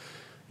stuff. But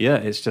yeah,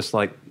 it's just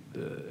like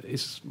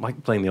it's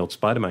like playing the old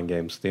Spider-Man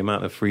games. The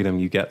amount of freedom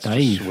you get to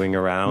Dave. swing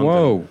around.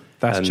 Whoa.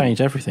 That's changed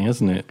everything,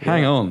 hasn't it?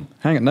 Hang on.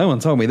 No one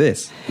told me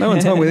this. No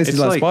one told me this is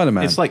like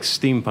Spider-Man. It's like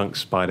steampunk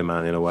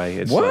Spider-Man in a way.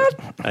 It's What?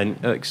 Like, and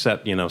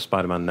except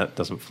Spider-Man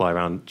doesn't fly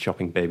around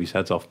chopping babies'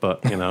 heads off,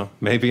 but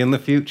maybe in the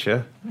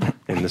future,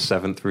 in the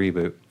 7th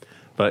reboot.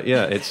 But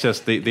yeah, it's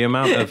just the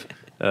amount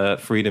of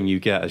freedom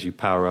you get as you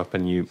power up,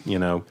 and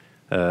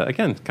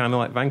again, kind of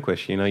like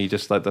Vanquish. You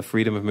just like the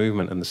freedom of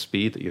movement and the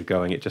speed that you're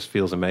going. It just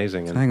feels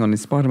amazing. And, Hang on,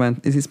 is it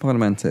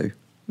Spider-Man 2?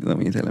 Is that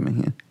what you're telling me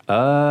here?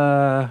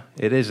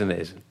 it is and it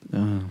isn't.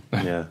 Oh.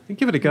 Yeah,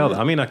 give it a go.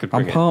 I mean, I could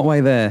bring I'm part way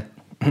there.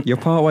 You're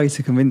part way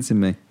to convincing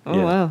me. Oh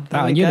Yeah. wow!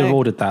 There we You'd go. have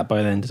ordered that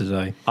by the end of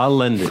today. I'll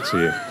lend it to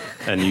you,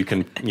 and you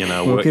can,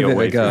 We'll work give your it a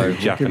way go.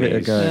 through We'll give it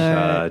a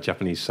go.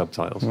 Japanese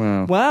subtitles.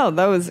 Wow. Wow,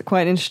 that was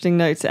quite an interesting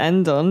note to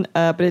end on.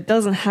 But it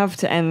doesn't have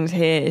to end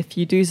here. If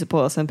you do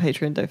support us on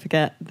Patreon, don't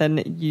forget,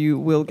 then you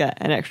will get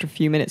an extra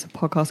few minutes of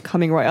podcast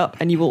coming right up,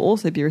 and you will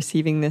also be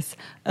receiving this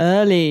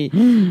early.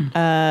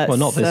 Well,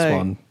 not this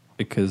one,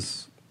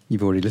 because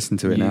You've already listened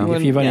to it now. Well,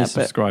 if you've only yeah, but-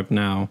 subscribed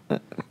now,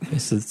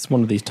 it's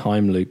one of these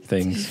time loop You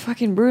things.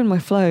 fucking ruined my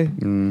flow.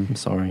 I'm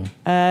sorry.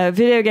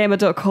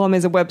 Videogamer.com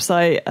is a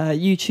website.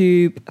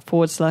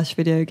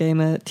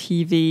 YouTube/Videogamer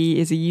TV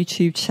is a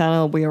YouTube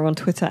channel. We are on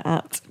Twitter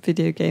at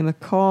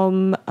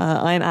Videogamer.com.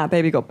 I'm at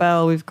Baby Got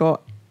Bell. We've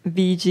got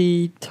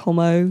VG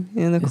Tomo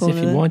in the As corner.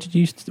 if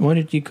you, why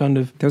did you kind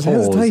of There was pause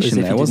as hesitation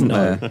if there, you wasn't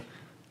didn't know? there?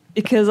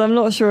 Because I'm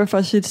not sure if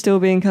I should still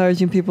be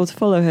encouraging people to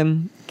follow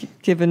him,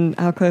 given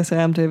how close I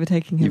am to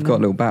overtaking him. You've got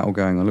a little battle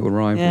going on, a little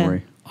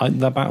rivalry.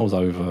 That battle's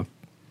over.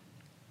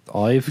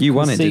 I've You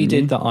won it, didn't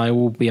conceded you? that I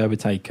will be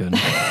overtaken.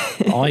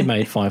 I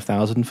made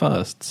 5,000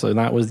 first, so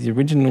that was the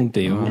original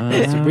deal.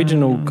 It's the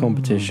original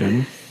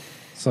competition,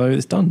 so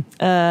it's done.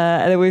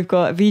 And then we've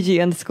got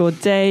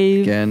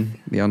VG_Dave. Again,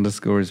 the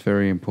underscore is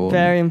very important.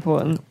 Very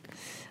important.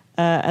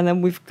 And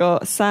then we've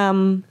got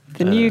Sam,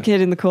 the new kid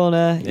in the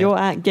corner. Yeah. You're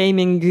at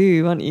Gaming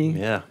Goo, aren't you?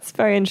 Yeah, It's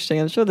very interesting.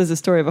 I'm sure there's a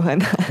story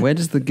behind that. Where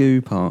does the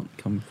goo part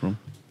come from?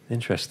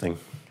 interesting.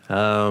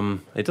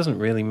 It doesn't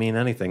really mean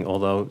anything,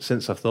 although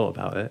since I've thought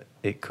about it,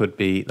 it could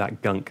be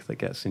that gunk that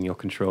gets in your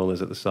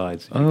controllers at the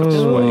sides. You've got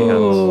sweaty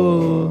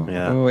hands.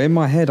 Yeah. Oh, in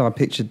my head, I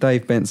pictured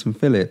Dave Benson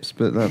Phillips,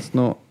 but that's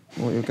not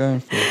what you're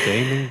going for.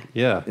 Gaming?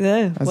 Yeah.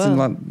 Yeah, As well, in,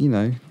 like,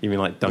 You mean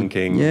like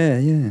dunking? yeah,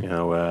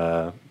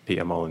 yeah.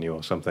 Peter Molyneux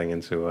or something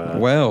into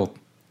Well,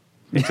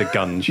 into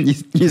gunge.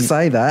 you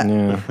say that.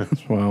 Yeah,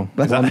 well,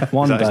 Is that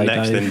one his day,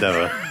 next Dave,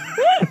 endeavour?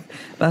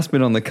 That's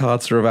been on the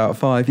cards for about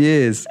 5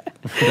 years.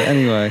 But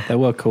anyway, there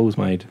were calls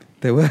made.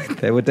 there were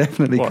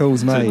definitely What,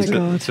 calls to- made.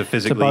 Oh my God. to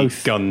physically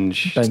both.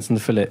 gunge. Benson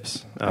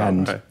Phillips Oh,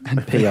 and right.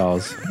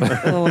 PRs.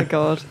 oh my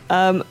God.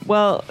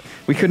 Well,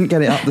 We couldn't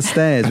get it up the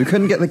stairs. We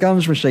couldn't get the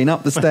gums machine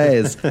up the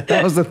stairs.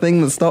 That was the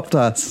thing that stopped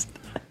us.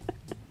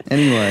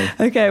 Anyway.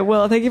 Okay,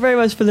 well, thank you very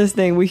much for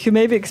listening. We should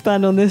maybe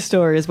expand on this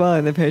story as well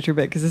in the Patreon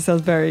bit because it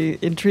sounds very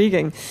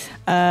intriguing.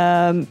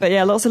 But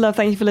yeah, lots of love.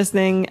 Thank you for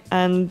listening,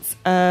 and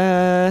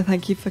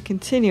thank you for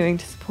continuing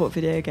to support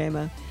Video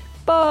Gamer.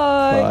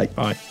 Bye.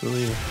 Bye.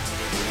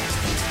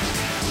 Bye.